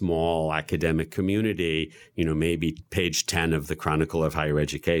relatively small academic community, maybe page 10 of the Chronicle of Higher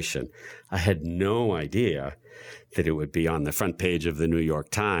Education. I had no idea that it would be on the front page of the New York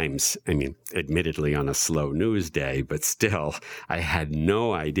Times. I mean, admittedly on a slow news day, but still, I had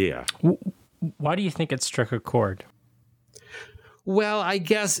no idea. Why do you think it struck a chord? Well, I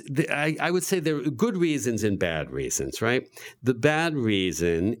guess I would say there are good reasons and bad reasons, right? The bad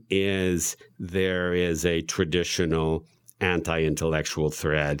reason is there is a traditional anti-intellectual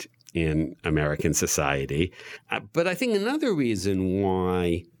thread in American society. But I think another reason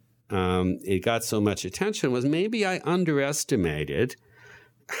why it got so much attention was maybe I underestimated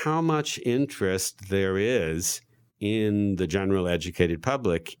how much interest there is in the general educated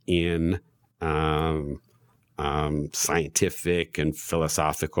public in scientific and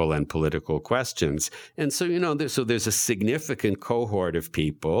philosophical and political questions. And so, there's a significant cohort of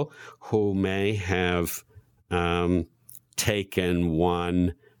people who may have taken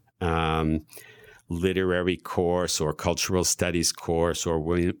one literary course or cultural studies course or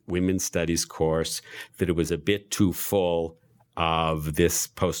women's studies course that it was a bit too full of this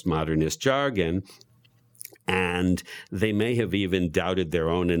postmodernist jargon. And they may have even doubted their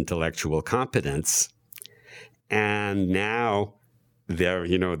own intellectual competence. And now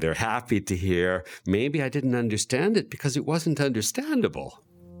they're happy to hear, maybe I didn't understand it because it wasn't understandable.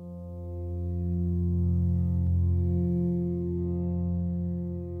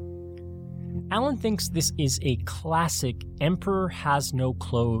 Alan thinks this is a classic Emperor Has No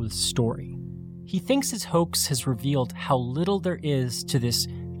Clothes story. He thinks his hoax has revealed how little there is to this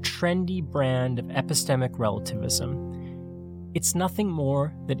trendy brand of epistemic relativism. It's nothing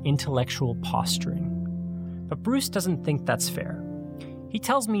more than intellectual posturing. But Bruce doesn't think that's fair. He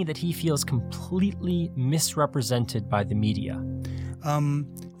tells me that he feels completely misrepresented by the media.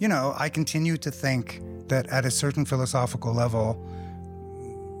 I continue to think that at a certain philosophical level,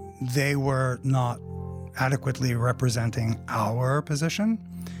 they were not adequately representing our position.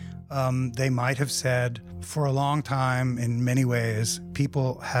 They might have said, for a long time, in many ways,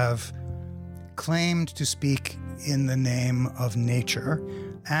 people have claimed to speak in the name of nature.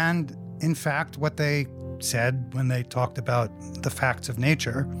 And in fact, what they said when they talked about the facts of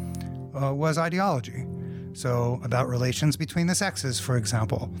nature was ideology. So about relations between the sexes, for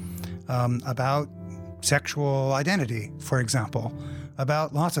example, about sexual identity, for example,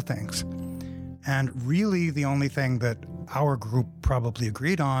 about lots of things. And really the only thing that our group probably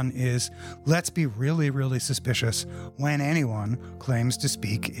agreed on is let's be really, really suspicious when anyone claims to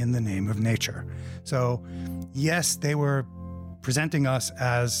speak in the name of nature. So yes, they were presenting us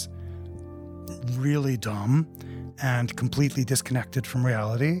as really dumb and completely disconnected from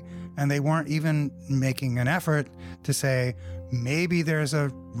reality. And they weren't even making an effort to say, maybe there's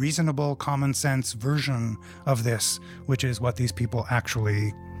a reasonable common sense version of this, which is what these people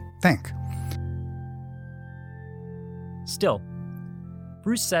actually think. Still,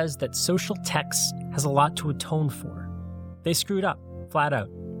 Bruce says that social text has a lot to atone for. They screwed up, flat out.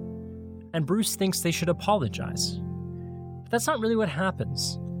 And Bruce thinks they should apologize. But that's not really what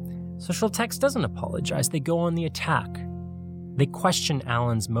happens. Social text doesn't apologize. They go on the attack. They question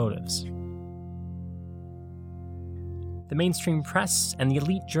Allen's motives. The mainstream press and the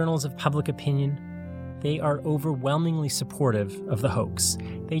elite journals of public opinion, they are overwhelmingly supportive of the hoax.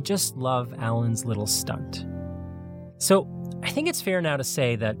 They just love Allen's little stunt. So I think it's fair now to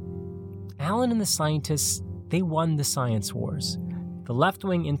say that Allen and the scientists, they won the science wars. The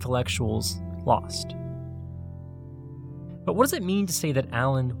left-wing intellectuals lost. But what does it mean to say that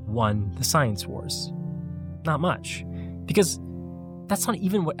Allen won the science wars? Not much, because that's not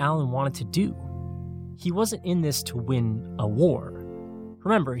even what Allen wanted to do. He wasn't in this to win a war.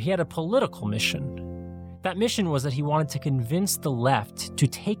 Remember, he had a political mission. That mission was that he wanted to convince the left to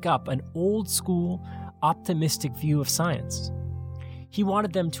take up an old-school, optimistic view of science. He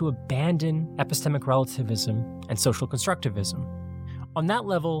wanted them to abandon epistemic relativism and social constructivism. On that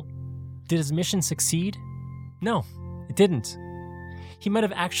level, did his mission succeed? No, it didn't. He might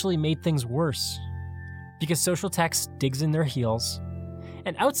have actually made things worse, because social text digs in their heels,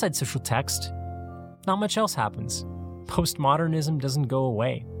 and outside social text, not much else happens. Postmodernism doesn't go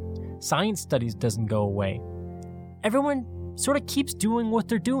away. Science studies doesn't go away. Everyone sort of keeps doing what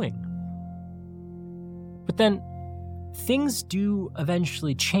they're doing. But then, things do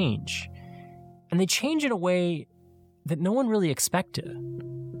eventually change, and they change in a way that no one really expected.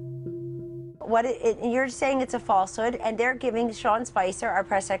 You're saying it's a falsehood, and they're giving, Sean Spicer, our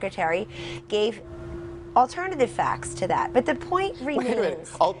press secretary, gave alternative facts to that. But the point remains. Wait a minute.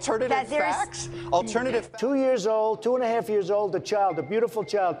 Alternative facts? Alternative 2 years old, 2.5 years old, a beautiful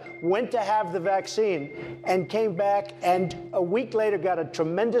child, went to have the vaccine and came back, and a week later got a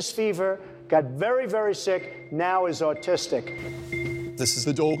tremendous fever, got very, very sick, now is autistic. This is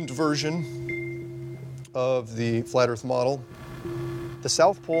the domed version of the flat Earth model. The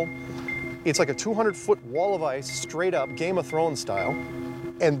South Pole, it's like a 200-foot wall of ice, straight up, Game of Thrones style.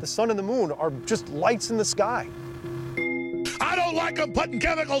 And the sun and the moon are just lights in the sky. I don't like them putting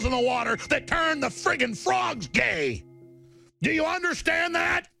chemicals in the water that turn the friggin' frogs gay. Do you understand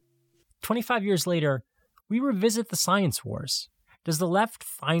that? 25 years later, we revisit the science wars. Does the left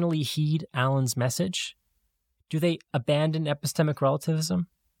finally heed Allen's message? Do they abandon epistemic relativism?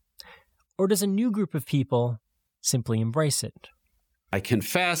 Or does a new group of people simply embrace it? I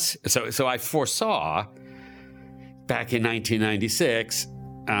confess, so I foresaw back in 1996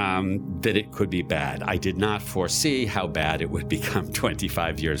 that it could be bad. I did not foresee how bad it would become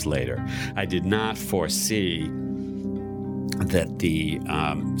 25 years later. I did not foresee that the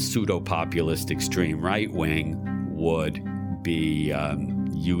pseudo-populist extreme right wing would be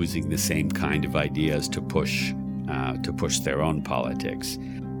using the same kind of ideas to push their own politics.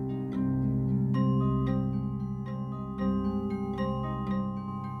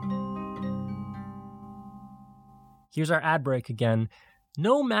 Here's our ad break again.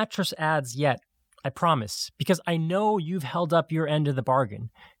 No mattress ads yet, I promise, because I know you've held up your end of the bargain.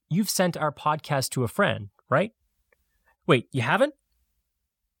 You've sent our podcast to a friend, right? Wait, you haven't?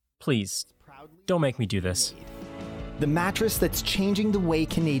 Please, don't make me do this. The mattress that's changing the way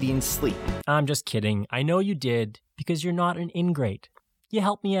Canadians sleep. I'm just kidding. I know you did, because you're not an ingrate. You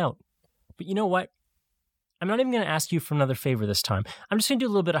helped me out. But you know what? I'm not even going to ask you for another favor this time. I'm just going to do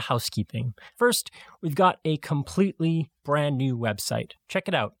a little bit of housekeeping. First, we've got a completely brand new website. Check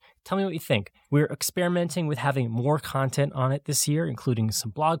it out. Tell me what you think. We're experimenting with having more content on it this year, including some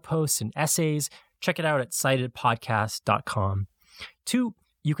blog posts and essays. Check it out at citedpodcast.com. 2,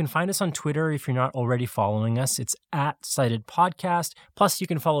 you can find us on Twitter if you're not already following us. It's at Cited Podcast. Plus, you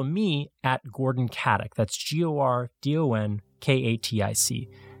can follow me at Gordon Katic. That's GORDONKATIC.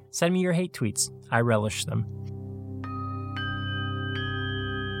 Send me your hate tweets. I relish them.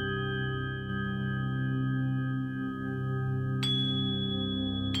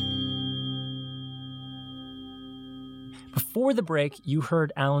 Before the break, you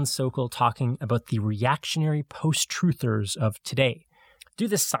heard Alan Sokal talking about the reactionary post-truthers of today. Do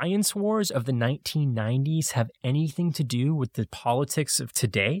the science wars of the 1990s have anything to do with the politics of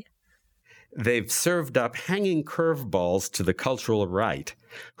today? They've served up hanging curveballs to the cultural right,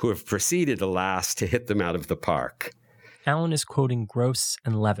 who have proceeded, alas, to hit them out of the park. Alan is quoting Gross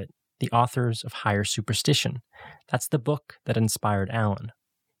and Levitt, the authors of Higher Superstition. That's the book that inspired Alan.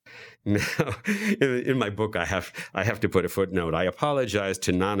 Now, in my book, I have to put a footnote. I apologize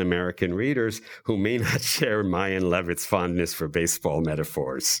to non-American readers who may not share my and Levitt's fondness for baseball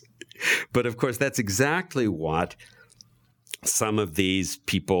metaphors. But of course, that's exactly what some of these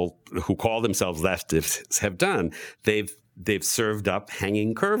people who call themselves leftists have done. They've served up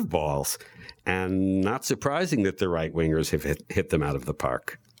hanging curveballs, and not surprising that the right-wingers have hit them out of the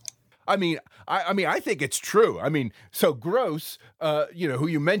park. I mean, I think it's true. I mean, so Gross, who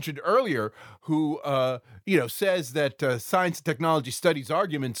you mentioned earlier, who, says that science and technology studies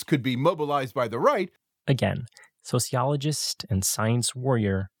arguments could be mobilized by the right. Again, sociologist and science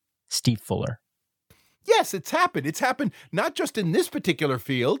warrior Steve Fuller. Yes, it's happened. It's happened not just in this particular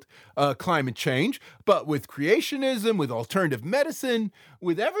field, climate change, but with creationism, with alternative medicine,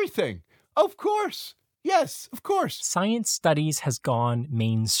 with everything. Of course. Yes, of course. Science studies has gone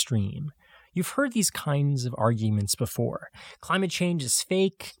mainstream. You've heard these kinds of arguments before. Climate change is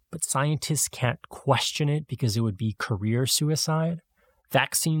fake, but scientists can't question it because it would be career suicide.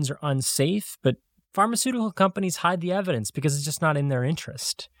 Vaccines are unsafe, but pharmaceutical companies hide the evidence because it's just not in their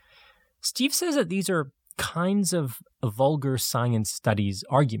interest. Steve says that these are kinds of vulgar science studies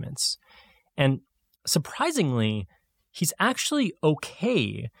arguments. And surprisingly, he's actually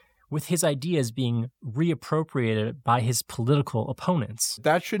okay with his ideas being reappropriated by his political opponents.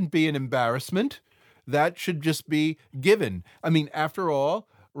 That shouldn't be an embarrassment. That should just be given. I mean, after all,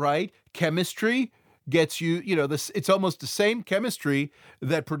 right, chemistry gets you, it's almost the same chemistry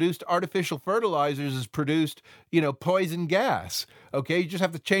that produced artificial fertilizers as produced, poison gas. Okay, you just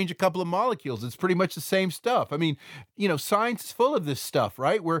have to change a couple of molecules. It's pretty much the same stuff. I mean, science is full of this stuff,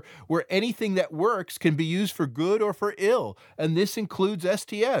 right? Where anything that works can be used for good or for ill. And this includes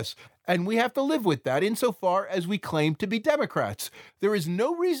STS. And we have to live with that insofar as we claim to be Democrats. There is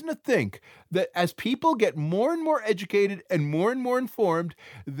no reason to think that as people get more and more educated and more informed,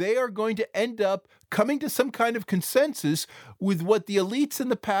 they are going to end up coming to some kind of consensus with what the elites in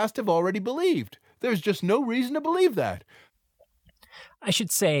the past have already believed. There's just no reason to believe that. I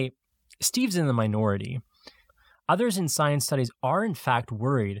should say, Steve's in the minority. Others in science studies are in fact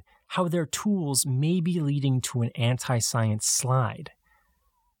worried how their tools may be leading to an anti-science slide.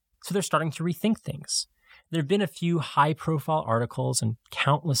 So they're starting to rethink things. There have been a few high-profile articles and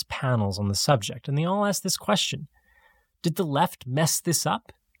countless panels on the subject, and they all ask this question. Did the left mess this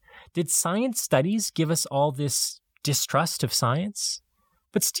up? Did science studies give us all this distrust of science?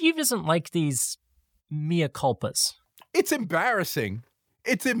 But Steve doesn't like these mea culpas. It's embarrassing.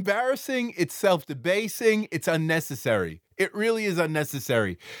 It's embarrassing. It's self-debasing. It's unnecessary. It really is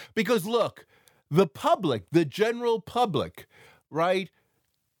unnecessary. Because look, the public, the general public, right?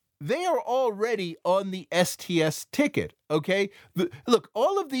 They are already on the STS ticket, okay? Look,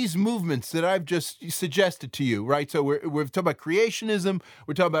 all of these movements that I've just suggested to you, right? So we're talking about creationism,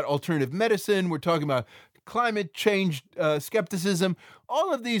 we're talking about alternative medicine, we're talking about climate change skepticism.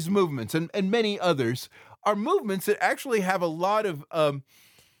 All of these movements and many others are movements that actually have a lot of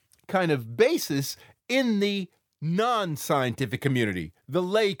kind of basis in the non-scientific community, the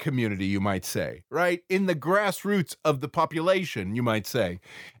lay community, you might say, right? In the grassroots of the population, you might say.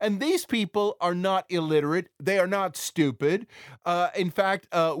 And these people are not illiterate. They are not stupid. In fact,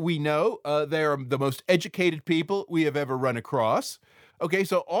 we know they are the most educated people we have ever run across. Okay,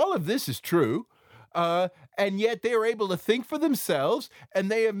 so all of this is true. And yet they are able to think for themselves, and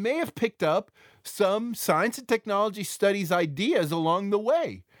they may have picked up some science and technology studies ideas along the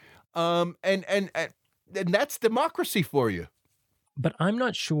way. And that's democracy for you. But I'm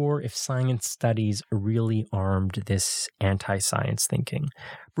not sure if science studies really armed this anti-science thinking.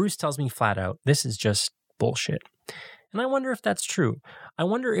 Bruce tells me flat out, this is just bullshit. And I wonder if that's true. I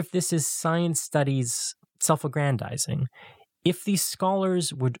wonder if this is science studies self-aggrandizing. If these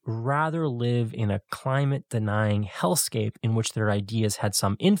scholars would rather live in a climate-denying hellscape in which their ideas had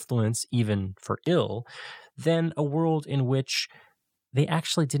some influence, even for ill, than a world in which they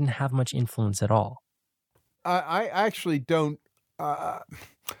actually didn't have much influence at all. I actually don't. I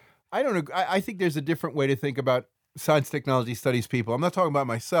don't agree. I think there's a different way to think about science technology studies people. I'm not talking about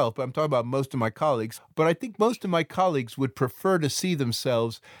myself, but I'm talking about most of my colleagues. But I think most of my colleagues would prefer to see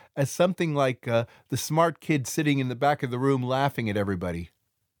themselves as something like the smart kid sitting in the back of the room laughing at everybody.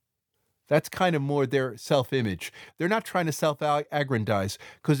 That's kind of more their self-image. They're not trying to self-aggrandize,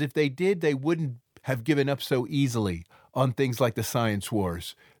 because if they did, they wouldn't have given up so easily on things like the science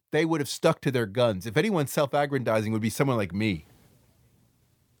wars. They would have stuck to their guns. If anyone's self-aggrandizing, it would be someone like me.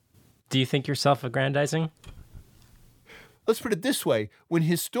 Do you think you're self-aggrandizing? Let's put it this way. When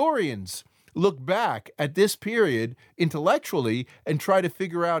historians look back at this period intellectually and try to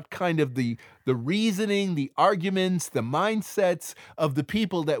figure out kind of the reasoning, the arguments, the mindsets of the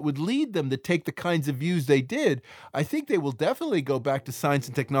people that would lead them to take the kinds of views they did, I think they will definitely go back to science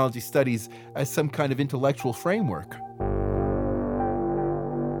and technology studies as some kind of intellectual framework.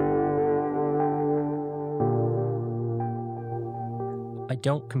 I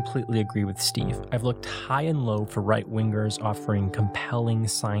don't completely agree with Steve. I've looked high and low for right-wingers offering compelling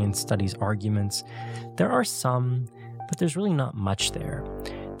science studies arguments. There are some, but there's really not much there.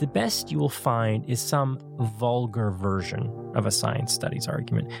 The best you will find is some vulgar version of a science studies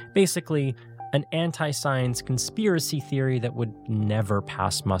argument. Basically, an anti-science conspiracy theory that would never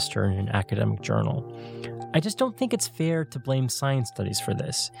pass muster in an academic journal. I just don't think it's fair to blame science studies for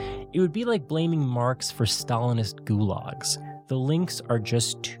this. It would be like blaming Marx for Stalinist gulags. The links are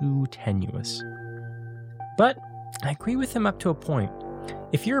just too tenuous. But I agree with him up to a point.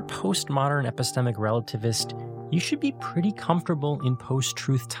 If you're a postmodern epistemic relativist, you should be pretty comfortable in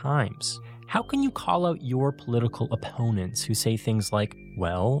post-truth times. How can you call out your political opponents who say things like,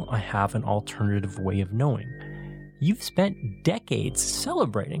 well, I have an alternative way of knowing? You've spent decades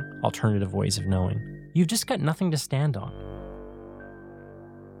celebrating alternative ways of knowing. You've just got nothing to stand on.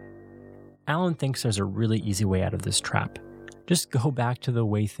 Alan thinks there's a really easy way out of this trap. Just go back to the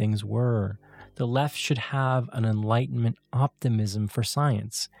way things were. The left should have an Enlightenment optimism for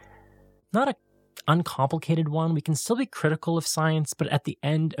science. Not an uncomplicated one. We can still be critical of science, but at the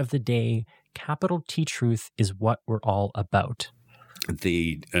end of the day, capital T truth is what we're all about.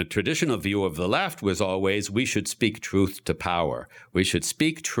 The traditional view of the left was always we should speak truth to power. We should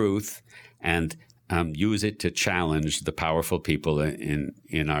speak truth and use it to challenge the powerful people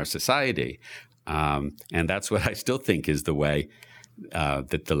in our society. And that's what I still think is the way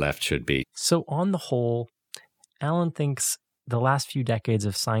that the left should be. So on the whole, Alan thinks the last few decades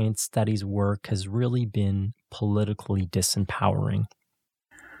of science studies work has really been politically disempowering.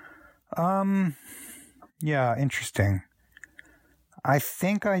 Yeah, interesting. I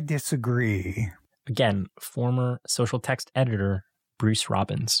think I disagree. Again, former social text editor Bruce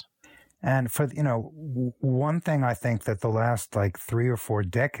Robbins. And for, one thing I think that the last 3 or 4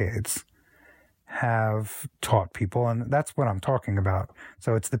 decades have taught people, and that's what I'm talking about.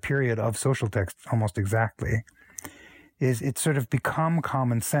 So it's the period of social text almost exactly, is it's sort of become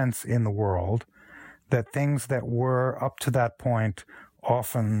common sense in the world that things that were up to that point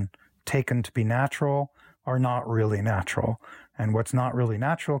often taken to be natural are not really natural. And what's not really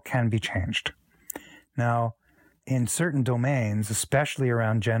natural can be changed. Now, in certain domains, especially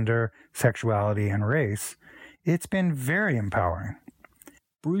around gender, sexuality, and race, it's been very empowering.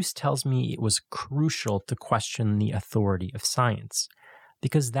 Bruce tells me it was crucial to question the authority of science,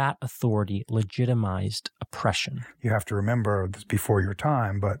 because that authority legitimized oppression. You have to remember, this before your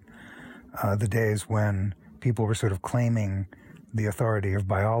time, but the days when people were sort of claiming the authority of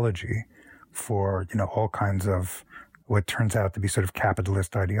biology for, all kinds of what turns out to be sort of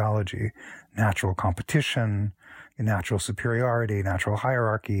capitalist ideology, natural competition, natural superiority, natural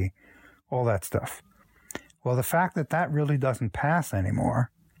hierarchy, all that stuff. Well, the fact that that really doesn't pass anymore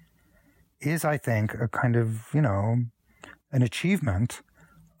is, I think, a kind of, an achievement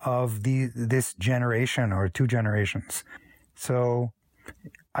of this generation or 2 generations. So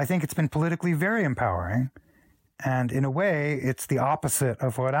I think it's been politically very empowering. And in a way, it's the opposite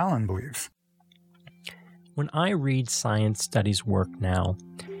of what Alan believes. When I read science studies work now,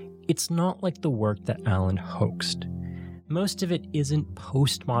 it's not like the work that Alan hoaxed. Most of it isn't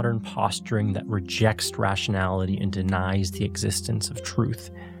postmodern posturing that rejects rationality and denies the existence of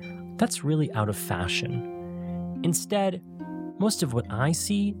truth. That's really out of fashion. Instead, most of what I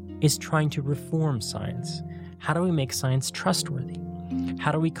see is trying to reform science. How do we make science trustworthy?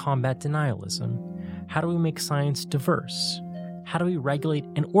 How do we combat denialism? How do we make science diverse? How do we regulate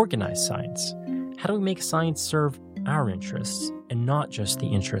and organize science? How do we make science serve our interests and not just the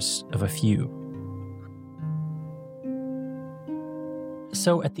interests of a few?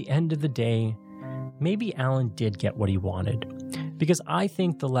 So at the end of the day, maybe Alan did get what he wanted, because I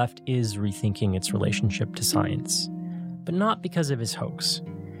think the left is rethinking its relationship to science, but not because of his hoax.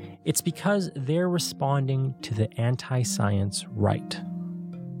 It's because they're responding to the anti-science right.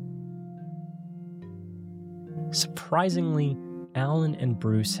 Surprisingly, Alan and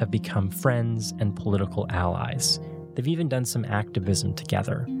Bruce have become friends and political allies. They've even done some activism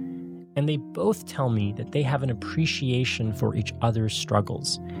together. And they both tell me that they have an appreciation for each other's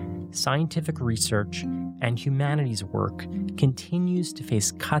struggles. Scientific research and humanities work continues to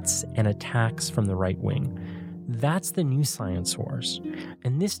face cuts and attacks from the right wing. That's the new science wars.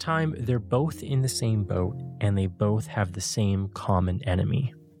 And this time, they're both in the same boat, and they both have the same common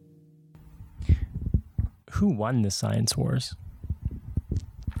enemy. Who won the science wars?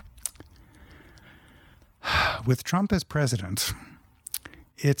 With Trump as president,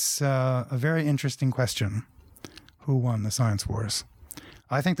 it's a very interesting question. Who won the science wars?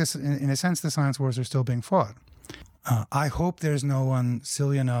 I think this, in a sense, the science wars are still being fought. I hope there's no one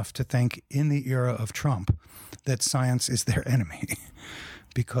silly enough to think in the era of Trump that science is their enemy.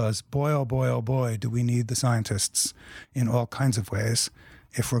 Because boy, oh boy, do we need the scientists in all kinds of ways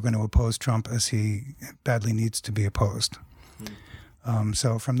if we're going to oppose Trump as he badly needs to be opposed.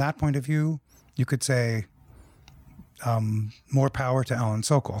 So from that point of view, you could say more power to Alan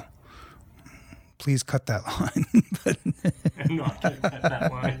Sokol. Please cut that line. I'm not going to cut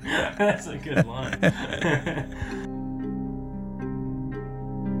that line. That's a good line.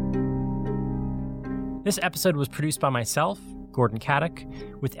 This episode was produced by myself, Gordon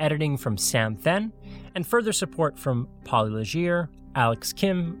Caddick, with editing from Sam Then, and further support from Polly Legier, Alex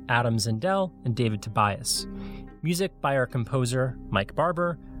Kim, Adam Zindel, and David Tobias. Music by our composer, Mike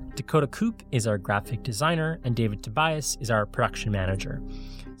Barber. Dakota Koop is our graphic designer, and David Tobias is our production manager.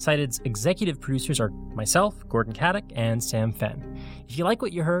 Cited's executive producers are myself, Gordon Caddick, and Sam Fenn. If you like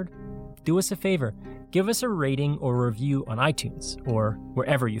what you heard, do us a favor. Give us a rating or review on iTunes or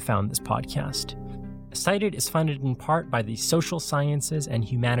wherever you found this podcast. Cited is funded in part by the Social Sciences and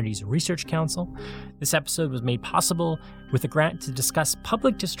Humanities Research Council. This episode was made possible with a grant to discuss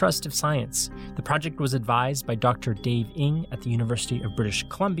public distrust of science. The project was advised by Dr. Dave Ng at the University of British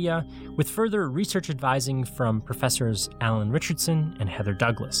Columbia, with further research advising from Professors Alan Richardson and Heather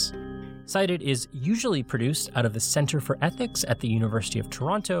Douglas. Cited is usually produced out of the Center for Ethics at the University of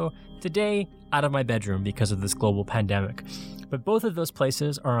Toronto, today out of my bedroom because of this global pandemic. But both of those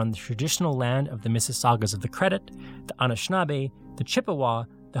places are on the traditional land of the Mississaugas of the Credit, the Anishinaabe, the Chippewa,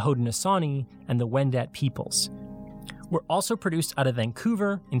 the Haudenosaunee, and the Wendat peoples. We're also produced out of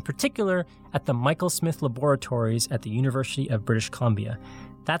Vancouver, in particular at the Michael Smith Laboratories at the University of British Columbia.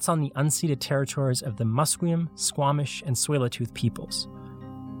 That's on the unceded territories of the Musqueam, Squamish, and Tsleil-Waututh peoples.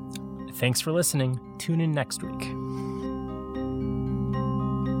 Thanks for listening. Tune in next week.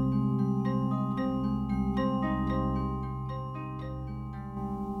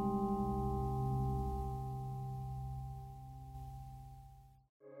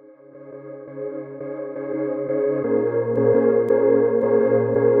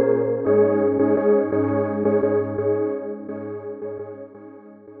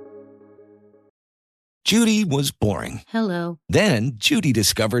 Judy was boring. Hello. Then Judy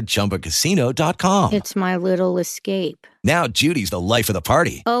discovered ChumbaCasino.com. It's my little escape. Now Judy's the life of the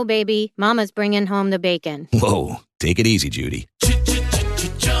party. Oh, baby, mama's bringing home the bacon. Whoa, take it easy, Judy.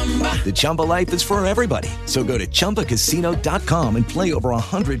 The Chumba life is for everybody. So go to ChumbaCasino.com and play over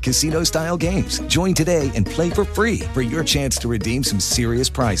 100 casino-style games. Join today and play for free for your chance to redeem some serious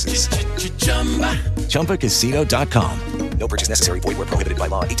prizes. ChumbaCasino.com. No purchase necessary. Void where prohibited by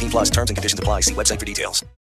law. 18+ terms and conditions apply. See website for details.